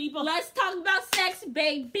right, people. Let's talk about sex,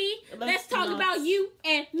 baby. Let's talk about you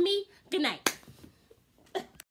and me. Good night.